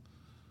idea.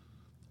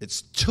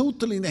 It's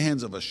totally in the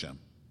hands of Hashem.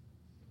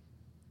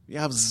 We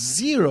have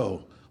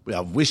zero. We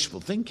have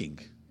wishful thinking,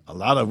 a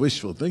lot of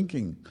wishful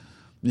thinking.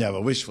 We have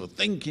a wishful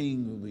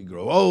thinking, we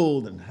grow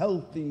old and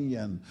healthy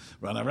and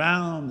run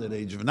around at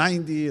age of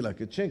 90 like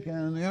a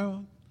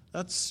chicken,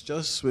 That's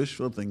just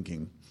wishful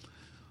thinking.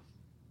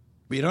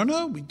 We don't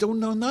know. We don't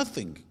know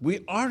nothing.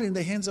 We are in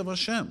the hands of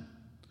Hashem.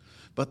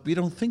 But we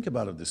don't think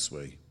about it this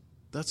way.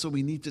 That's why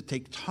we need to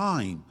take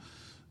time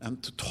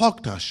and to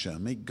talk to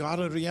Hashem, make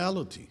God a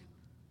reality.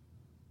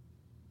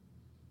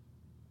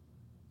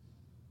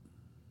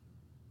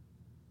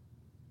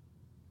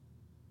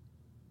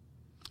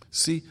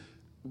 See,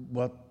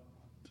 what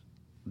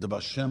the Baal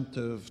Shem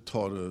Tov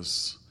taught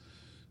us,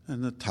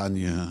 and the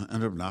Tanya,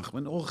 and Reb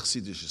Nachman, all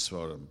Chassidish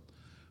Svarim,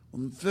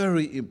 one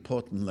very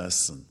important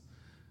lesson.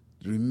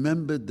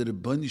 Remember the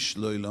Rebbeinu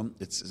Shloim,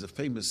 it's a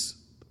famous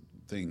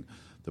thing.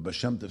 The Baal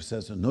Shem Tov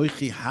says,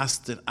 Noichi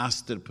haster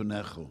aster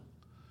penecho.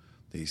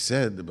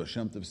 The Baal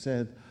Shem Tov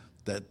said,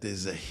 that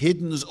there's a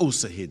hidden is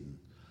also hidden.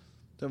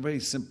 It's a very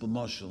simple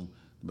mashal.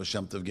 The Baal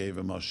Shem Tov gave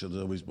a mashal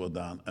that always brought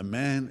down. A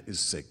man is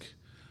sick.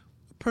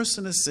 A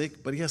person is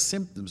sick, but he has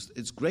symptoms.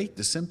 It's great,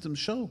 the symptoms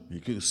show.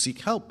 You can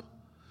seek help.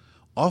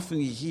 Often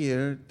you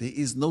hear there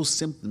is no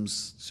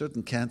symptoms.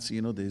 Certain cancer,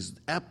 there's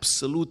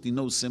absolutely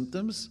no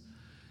symptoms.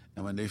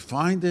 And when they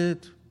find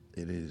it,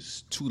 it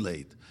is too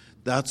late.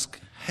 That's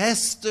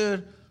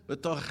Hester,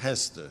 b'toch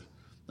Hester.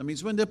 That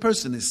means when the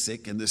person is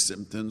sick and the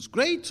symptoms,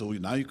 great. So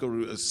now you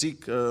can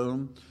seek a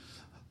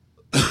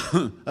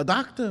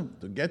doctor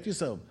to get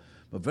yourself.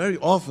 But very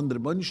often the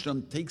Rebbeinu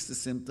Shalom takes the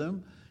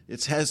symptom.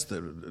 It's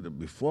Hester.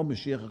 Before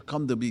Mashiach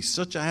come, there'll be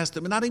such a Hester.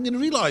 We're not even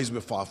realize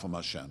we're far from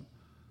Hashem.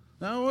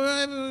 Now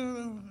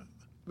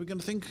we're going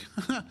to think,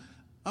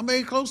 I'm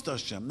very close to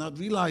Hashem, not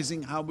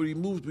realizing how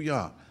removed we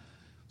are.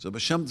 So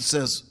Hashem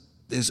says,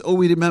 there's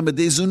always remember,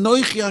 there's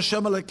Unoichi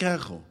Hashem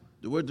Alekecho.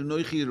 The word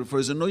Unoichi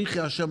refers to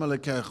Unoichi Hashem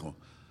Alekecho.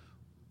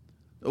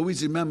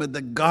 Always remember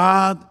that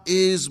God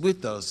is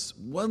with us.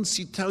 Once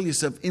you tell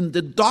yourself, in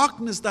the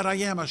darkness that I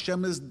am,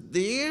 Hashem is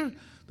there,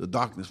 the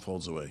darkness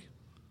falls away.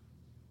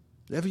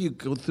 Whenever you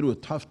go through a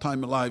tough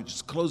time in life,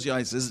 just close your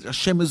eyes and say,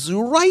 Hashem is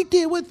right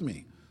there with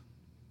me.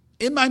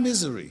 in my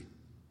misery,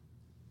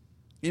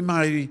 in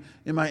my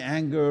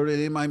anger,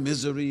 in my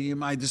misery, in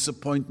my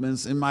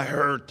disappointments, in my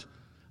hurt,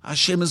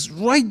 Hashem is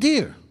right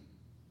there.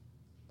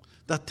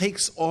 That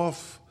takes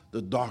off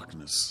the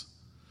darkness.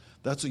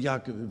 That's what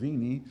Yaakov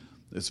Avini,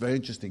 it's very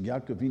interesting.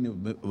 Yaakov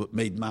Avini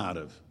made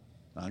Marav.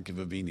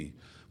 Yaakov Avini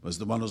was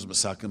the one who's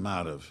Masak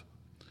Marav.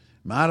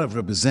 Marav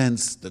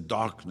represents the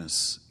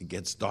darkness. It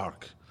gets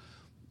dark.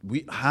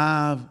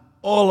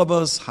 All of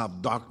us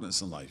have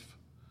darkness in life.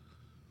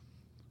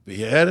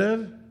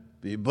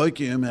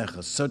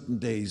 Certain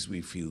days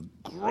we feel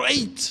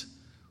great,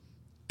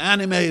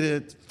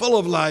 animated, full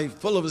of life,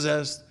 full of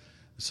zest.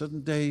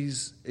 Certain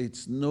days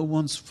it's no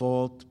one's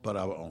fault but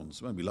our own.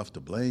 So we love to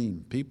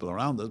blame people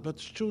around us, but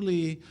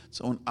truly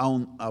it's our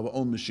own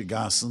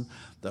mishigasan.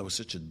 That was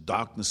such a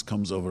darkness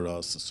comes over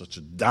us, such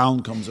a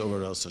down comes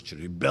over us, such a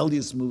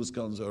rebellious moves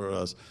comes over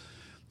us.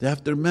 They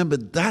have to remember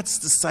that's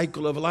the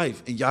cycle of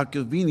life. And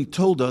Yaakov Avini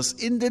told us,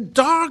 in the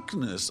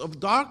darkness of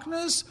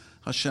darkness,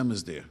 Hashem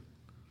is there.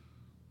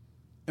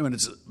 And when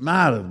it's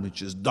Marav,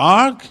 which is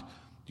dark,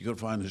 you can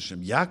find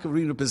Hashem. Yaakov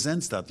Avini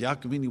represents that.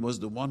 Yaakov Avini was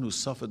the one who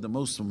suffered the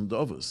most from the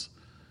others.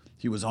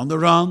 He was on the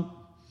run.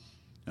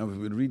 And we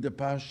would read the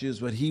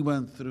Parshas, what he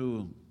went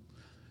through.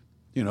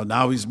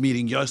 Now he's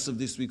meeting Yosef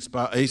this week's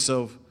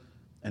Esav.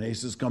 And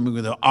Esau's coming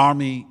with an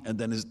army. And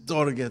then his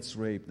daughter gets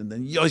raped. And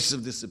then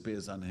Yosef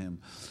disappears on him.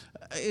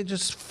 It's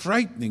just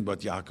frightening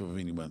what Yaakov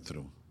Avini went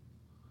through.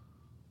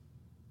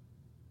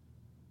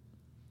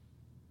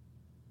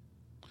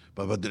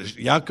 But what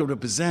Yaakov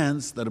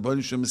represents, that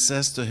Rebbeinu Shem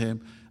says to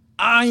him,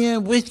 I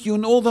am with you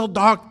in all the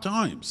dark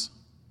times.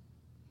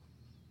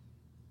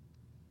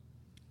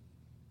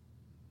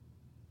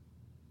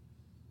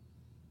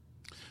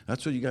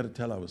 That's what you got to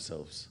tell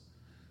ourselves.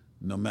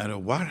 No matter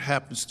what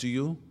happens to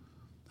you,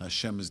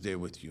 Hashem is there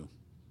with you.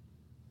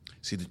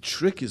 See, the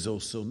trick is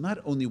also not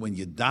only when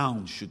you're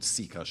down should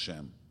seek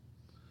Hashem.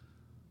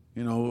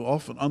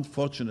 Often,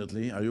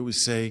 unfortunately, I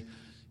always say,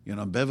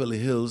 in Beverly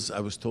Hills, I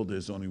was told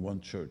there's only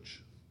one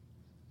church.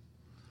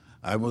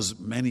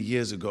 Many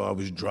years ago, I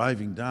was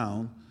driving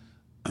down.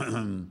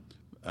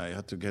 I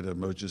had to get an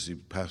emergency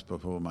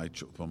passport for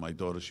my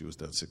daughter. She was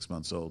then 6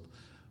 months old.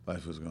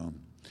 Wife was gone.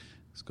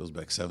 This goes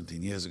back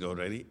 17 years ago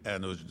already.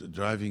 And I was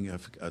driving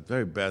a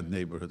very bad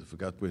neighborhood. I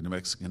forgot where, in a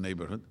Mexican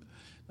neighborhood.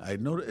 I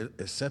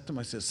said to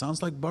myself,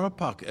 sounds like Borough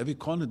Park. Every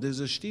corner there's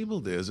a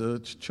shtibel, there's a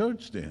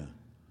church there.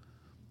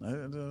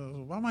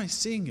 What am I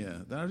seeing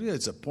here?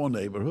 It's a poor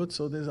neighborhood,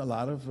 so there's a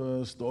lot of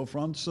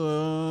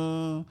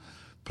storefronts,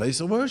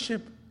 place of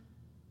worship.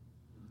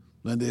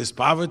 When there's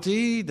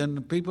poverty,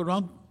 then people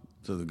run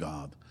to the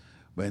God.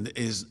 When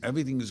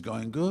everything is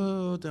going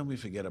good, then we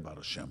forget about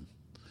Hashem.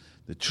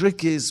 The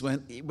trick is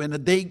when a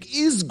day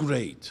is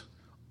great,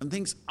 and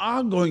things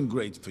are going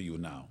great for you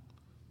now,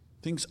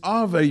 things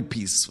are very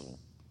peaceful,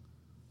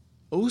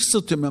 also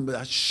to remember that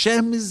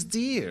Hashem is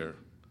there.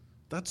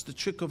 That's the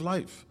trick of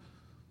life.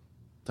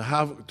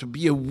 To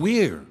be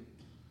aware.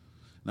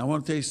 And I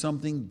want to tell you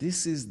something,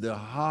 this is the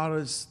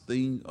hardest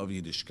thing of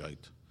Yiddishkeit.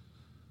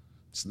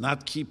 It's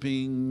not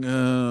keeping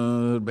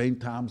Bein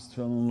Tam's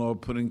Tefillin or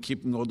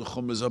keeping all the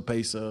Chumas of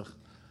Pesach.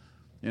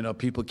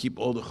 People keep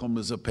all the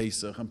Chumas of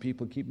Pesach, and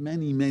people keep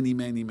many, many,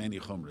 many, many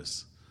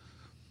Chumas.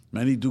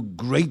 Many do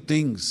great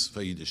things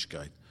for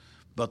Yiddishkeit.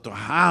 But to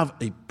have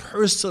a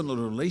personal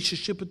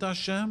relationship with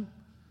Hashem,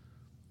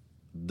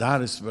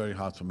 that is very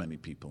hard for many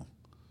people.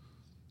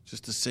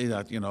 Just to say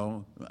that,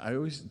 I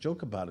always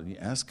joke about it. You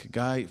ask a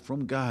guy,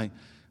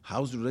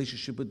 how's the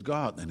relationship with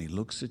God? And he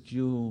looks at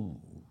you,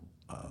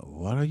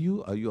 what are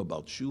you? Are you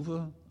about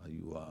Shuvah? Are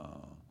you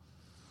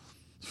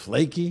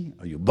flaky?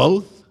 Are you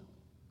both?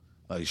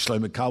 Are you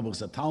Shlomo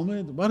Kalbach's a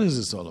Talmud? What is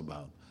this all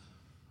about?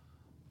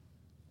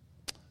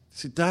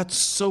 See,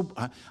 that's so...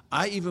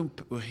 I even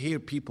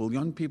hear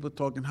young people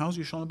talking, how's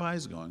your Shalom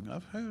Bayis going?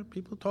 I've heard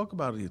people talk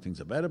about it.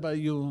 Things are better by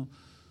you.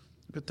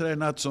 But they're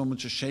not so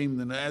much ashamed.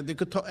 And they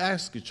could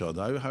ask each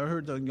other. I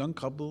heard a young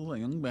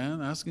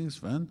man asking his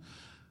friend,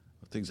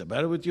 things are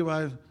better with you.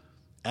 I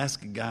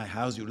ask a guy,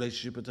 how's your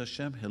relationship with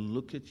Hashem? He'll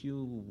look at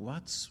you,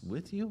 what's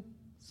with you?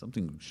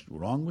 Something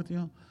wrong with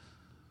you?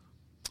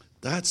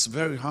 That's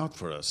very hard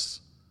for us.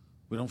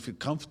 We don't feel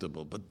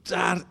comfortable. But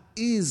that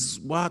is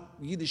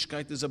what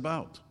Yiddishkeit is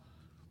about.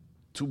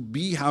 To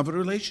have a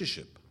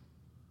relationship.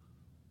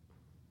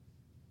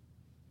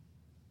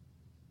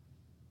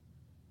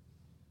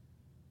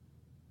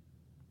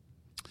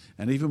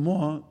 And even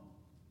more,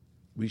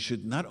 we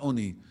should not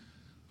only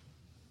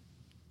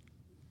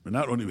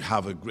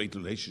have a great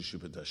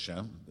relationship with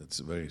Hashem,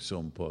 that's so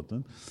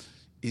important,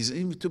 is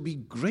even to be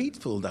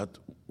grateful that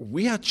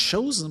we are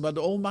chosen by the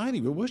Almighty.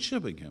 We're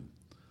worshiping Him.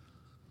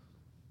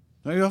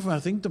 Very often I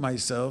think to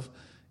myself,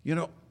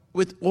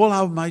 with all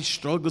of my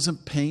struggles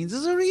and pains,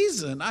 there's a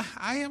reason.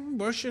 I am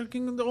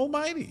worshiping the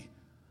Almighty.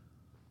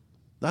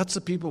 Lots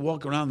of people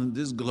walk around in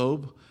this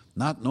globe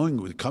not knowing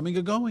we're coming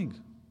or going.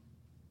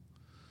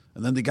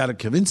 And then they got to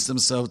convince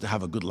themselves to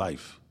have a good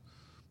life.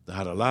 They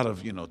had a lot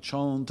of,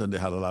 chont, and they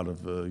had a lot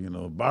of,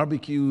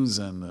 barbecues,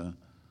 and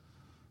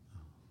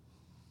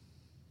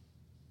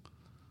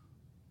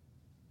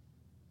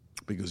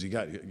Because you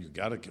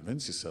got to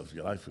convince yourself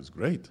your life was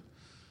great.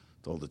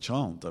 Told the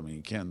child. I mean,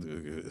 you can't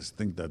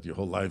think that your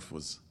whole life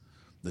was.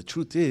 The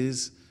truth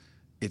is,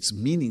 it's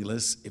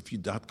meaningless if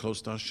you're that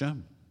close to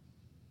Hashem.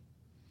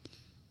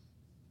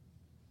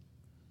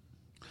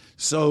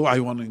 So I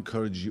want to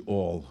encourage you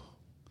all.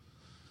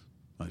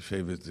 My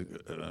favorite,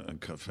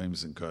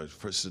 famous encouragement.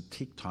 First, to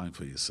take time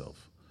for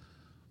yourself.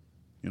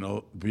 You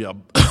know, we are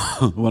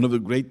one of the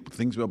great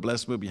things we are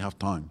blessed with. We have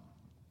time.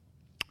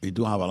 We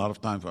do have a lot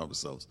of time for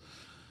ourselves.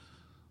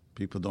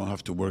 People don't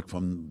have to work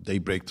from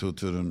daybreak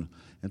to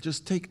and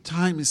just take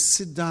time and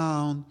sit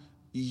down,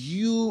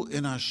 you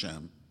and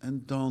Hashem,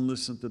 and don't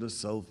listen to the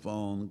cell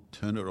phone,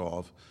 turn it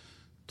off.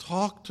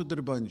 Talk to the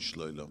Rebbeinu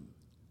Shloilem.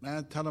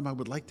 Man, tell him I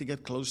would like to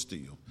get close to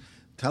you.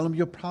 Tell him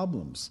your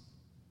problems.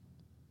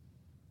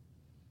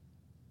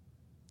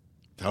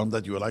 Tell him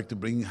that you would like to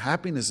bring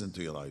happiness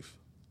into your life.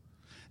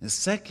 And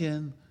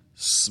second,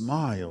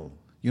 smile.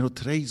 You know,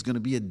 today is going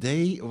to be a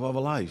day of our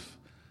life.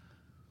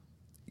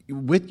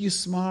 With you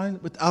smile,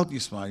 without you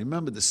smile.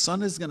 Remember, the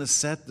sun is going to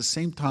set the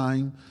same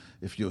time.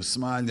 If you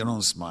smile, you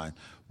don't smile.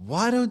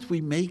 Why don't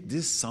we make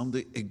this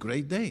Sunday a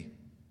great day?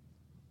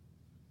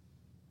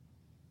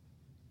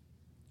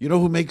 You know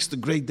who makes the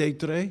great day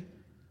today?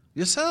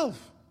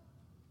 Yourself.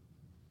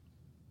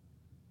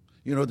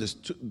 You know,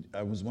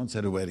 I was once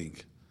at a wedding,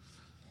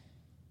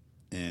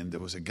 and there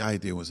was a guy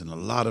there who was in a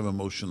lot of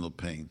emotional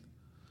pain.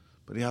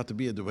 But he had to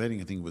be at the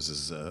wedding. I think it was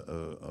his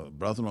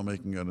brother-in-law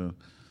making it.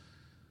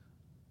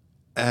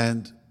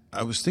 And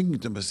I was thinking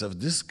to myself,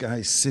 this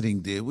guy's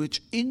sitting there with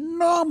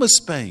enormous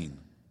pain.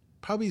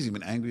 Probably he's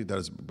even angry that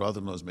his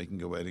brother-in-law is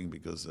making a wedding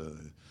because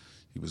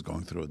he was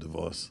going through a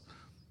divorce.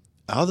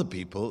 Other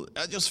people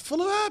are just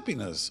full of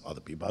happiness.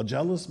 Other people are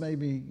jealous,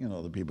 maybe. You know,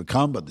 other people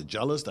come, but they're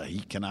jealous that he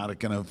can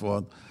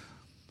afford.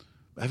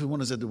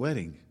 Everyone is at the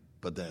wedding,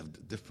 but they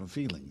have different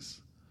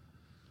feelings.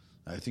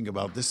 I think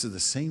about this is the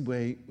same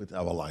way with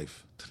our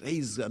life. Today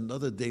is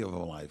another day of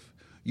our life.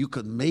 You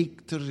could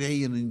make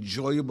today an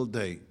enjoyable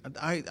day. And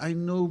I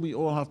know we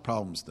all have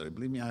problems today.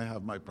 Believe me, I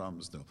have my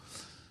problems too.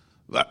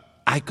 But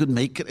I could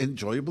make it an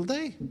enjoyable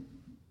day.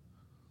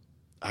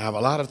 I have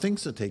a lot of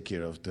things to take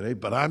care of today,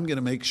 but I'm going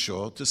to make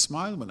sure to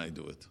smile when I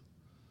do it.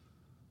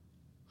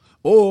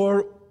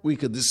 Or we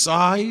could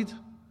decide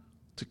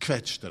to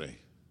kvetch today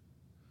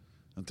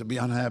and to be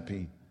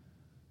unhappy.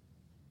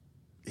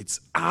 It's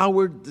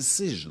our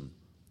decision.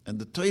 And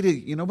the Torah,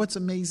 you know what's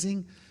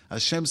amazing?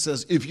 Hashem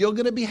says, if you're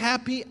going to be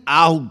happy,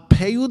 I'll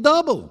pay you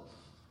double.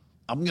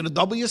 I'm going to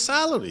double your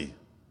salary.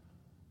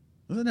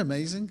 Isn't it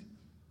amazing?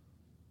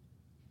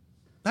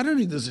 Not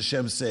only does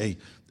Hashem say,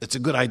 it's a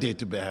good idea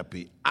to be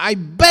happy, I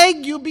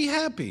beg you be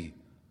happy.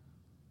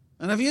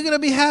 And if you're going to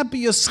be happy,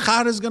 your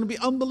schar is going to be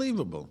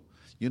unbelievable.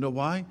 You know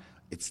why?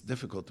 It's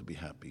difficult to be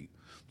happy.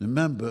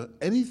 Remember,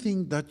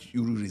 anything that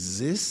you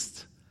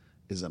resist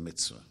is a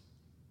mitzvah.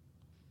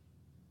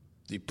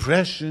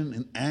 Depression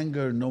and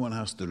anger, no one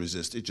has to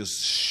resist. It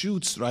just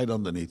shoots right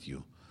underneath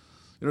you.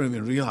 You don't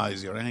even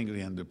realize you're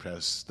angry and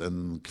depressed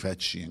and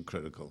kvetchy and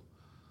critical.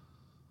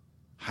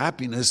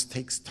 Happiness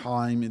takes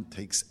time. It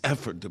takes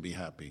effort to be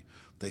happy.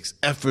 It takes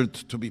effort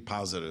to be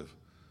positive.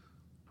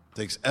 It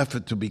takes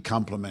effort to be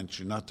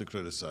complimentary, not to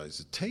criticize.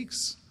 It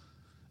takes.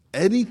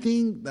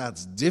 Anything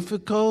that's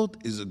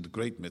difficult is a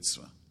great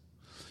mitzvah.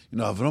 You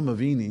know, Avram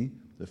Avinu,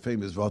 the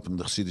famous word from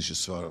the Chassidische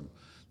Svarim,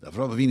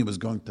 Avraham Avinu was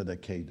going to the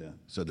Kedah.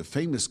 So the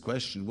famous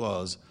question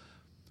was,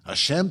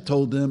 Hashem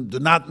told him, do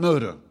not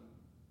murder.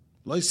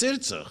 Lo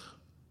yisirtzach.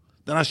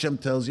 Then Hashem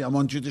tells you, I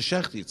want you to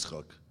shecht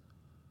Yitzchak.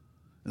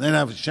 And then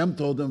Hashem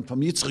told him,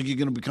 from Yitzchak you're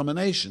going to become a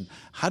nation.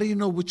 How do you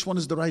know which one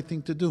is the right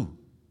thing to do?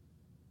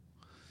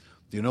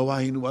 Do you know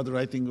why he knew what the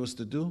right thing was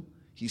to do?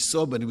 He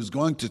saw when he was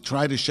going to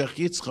try to shecht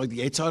Yitzchak, the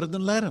Yetzer Hara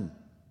didn't let him.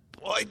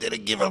 Boy, did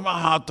it give him a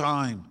hard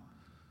time.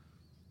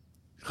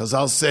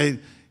 Chazal say,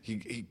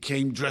 he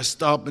came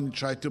dressed up and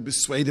tried to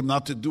persuade him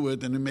not to do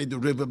it, and he made the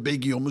river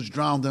big. He almost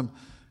drowned him.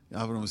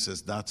 Avraham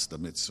says, that's the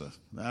mitzvah.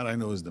 That I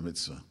know is the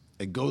mitzvah.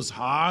 It goes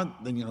hard,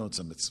 then you know it's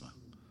a mitzvah.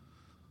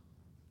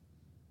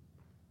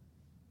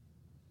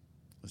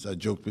 As I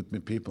joked with my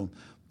people,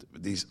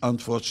 these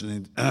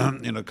unfortunate,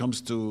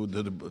 comes to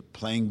the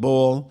playing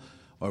ball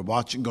or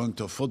going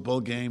to a football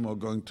game or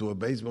going to a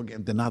baseball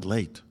game, they're not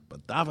late.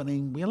 But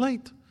davening, we're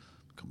late.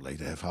 Come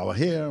late a half hour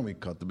here, we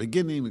cut the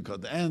beginning, we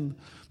cut the end.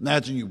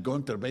 Imagine you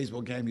going to a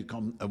baseball game, you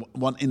come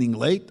one inning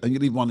late, and you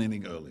leave one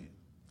inning early.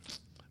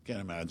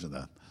 Can't imagine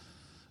that.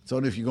 It's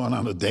only if you're going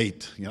on a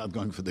date, you're not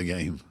going for the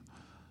game.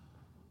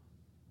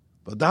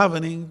 But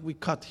davening, we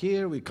cut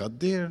here, we cut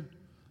there.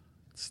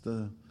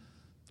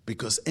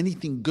 Because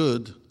anything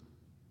good,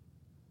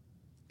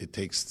 it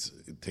takes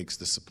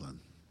discipline.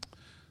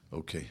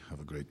 Okay,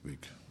 have a great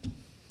week.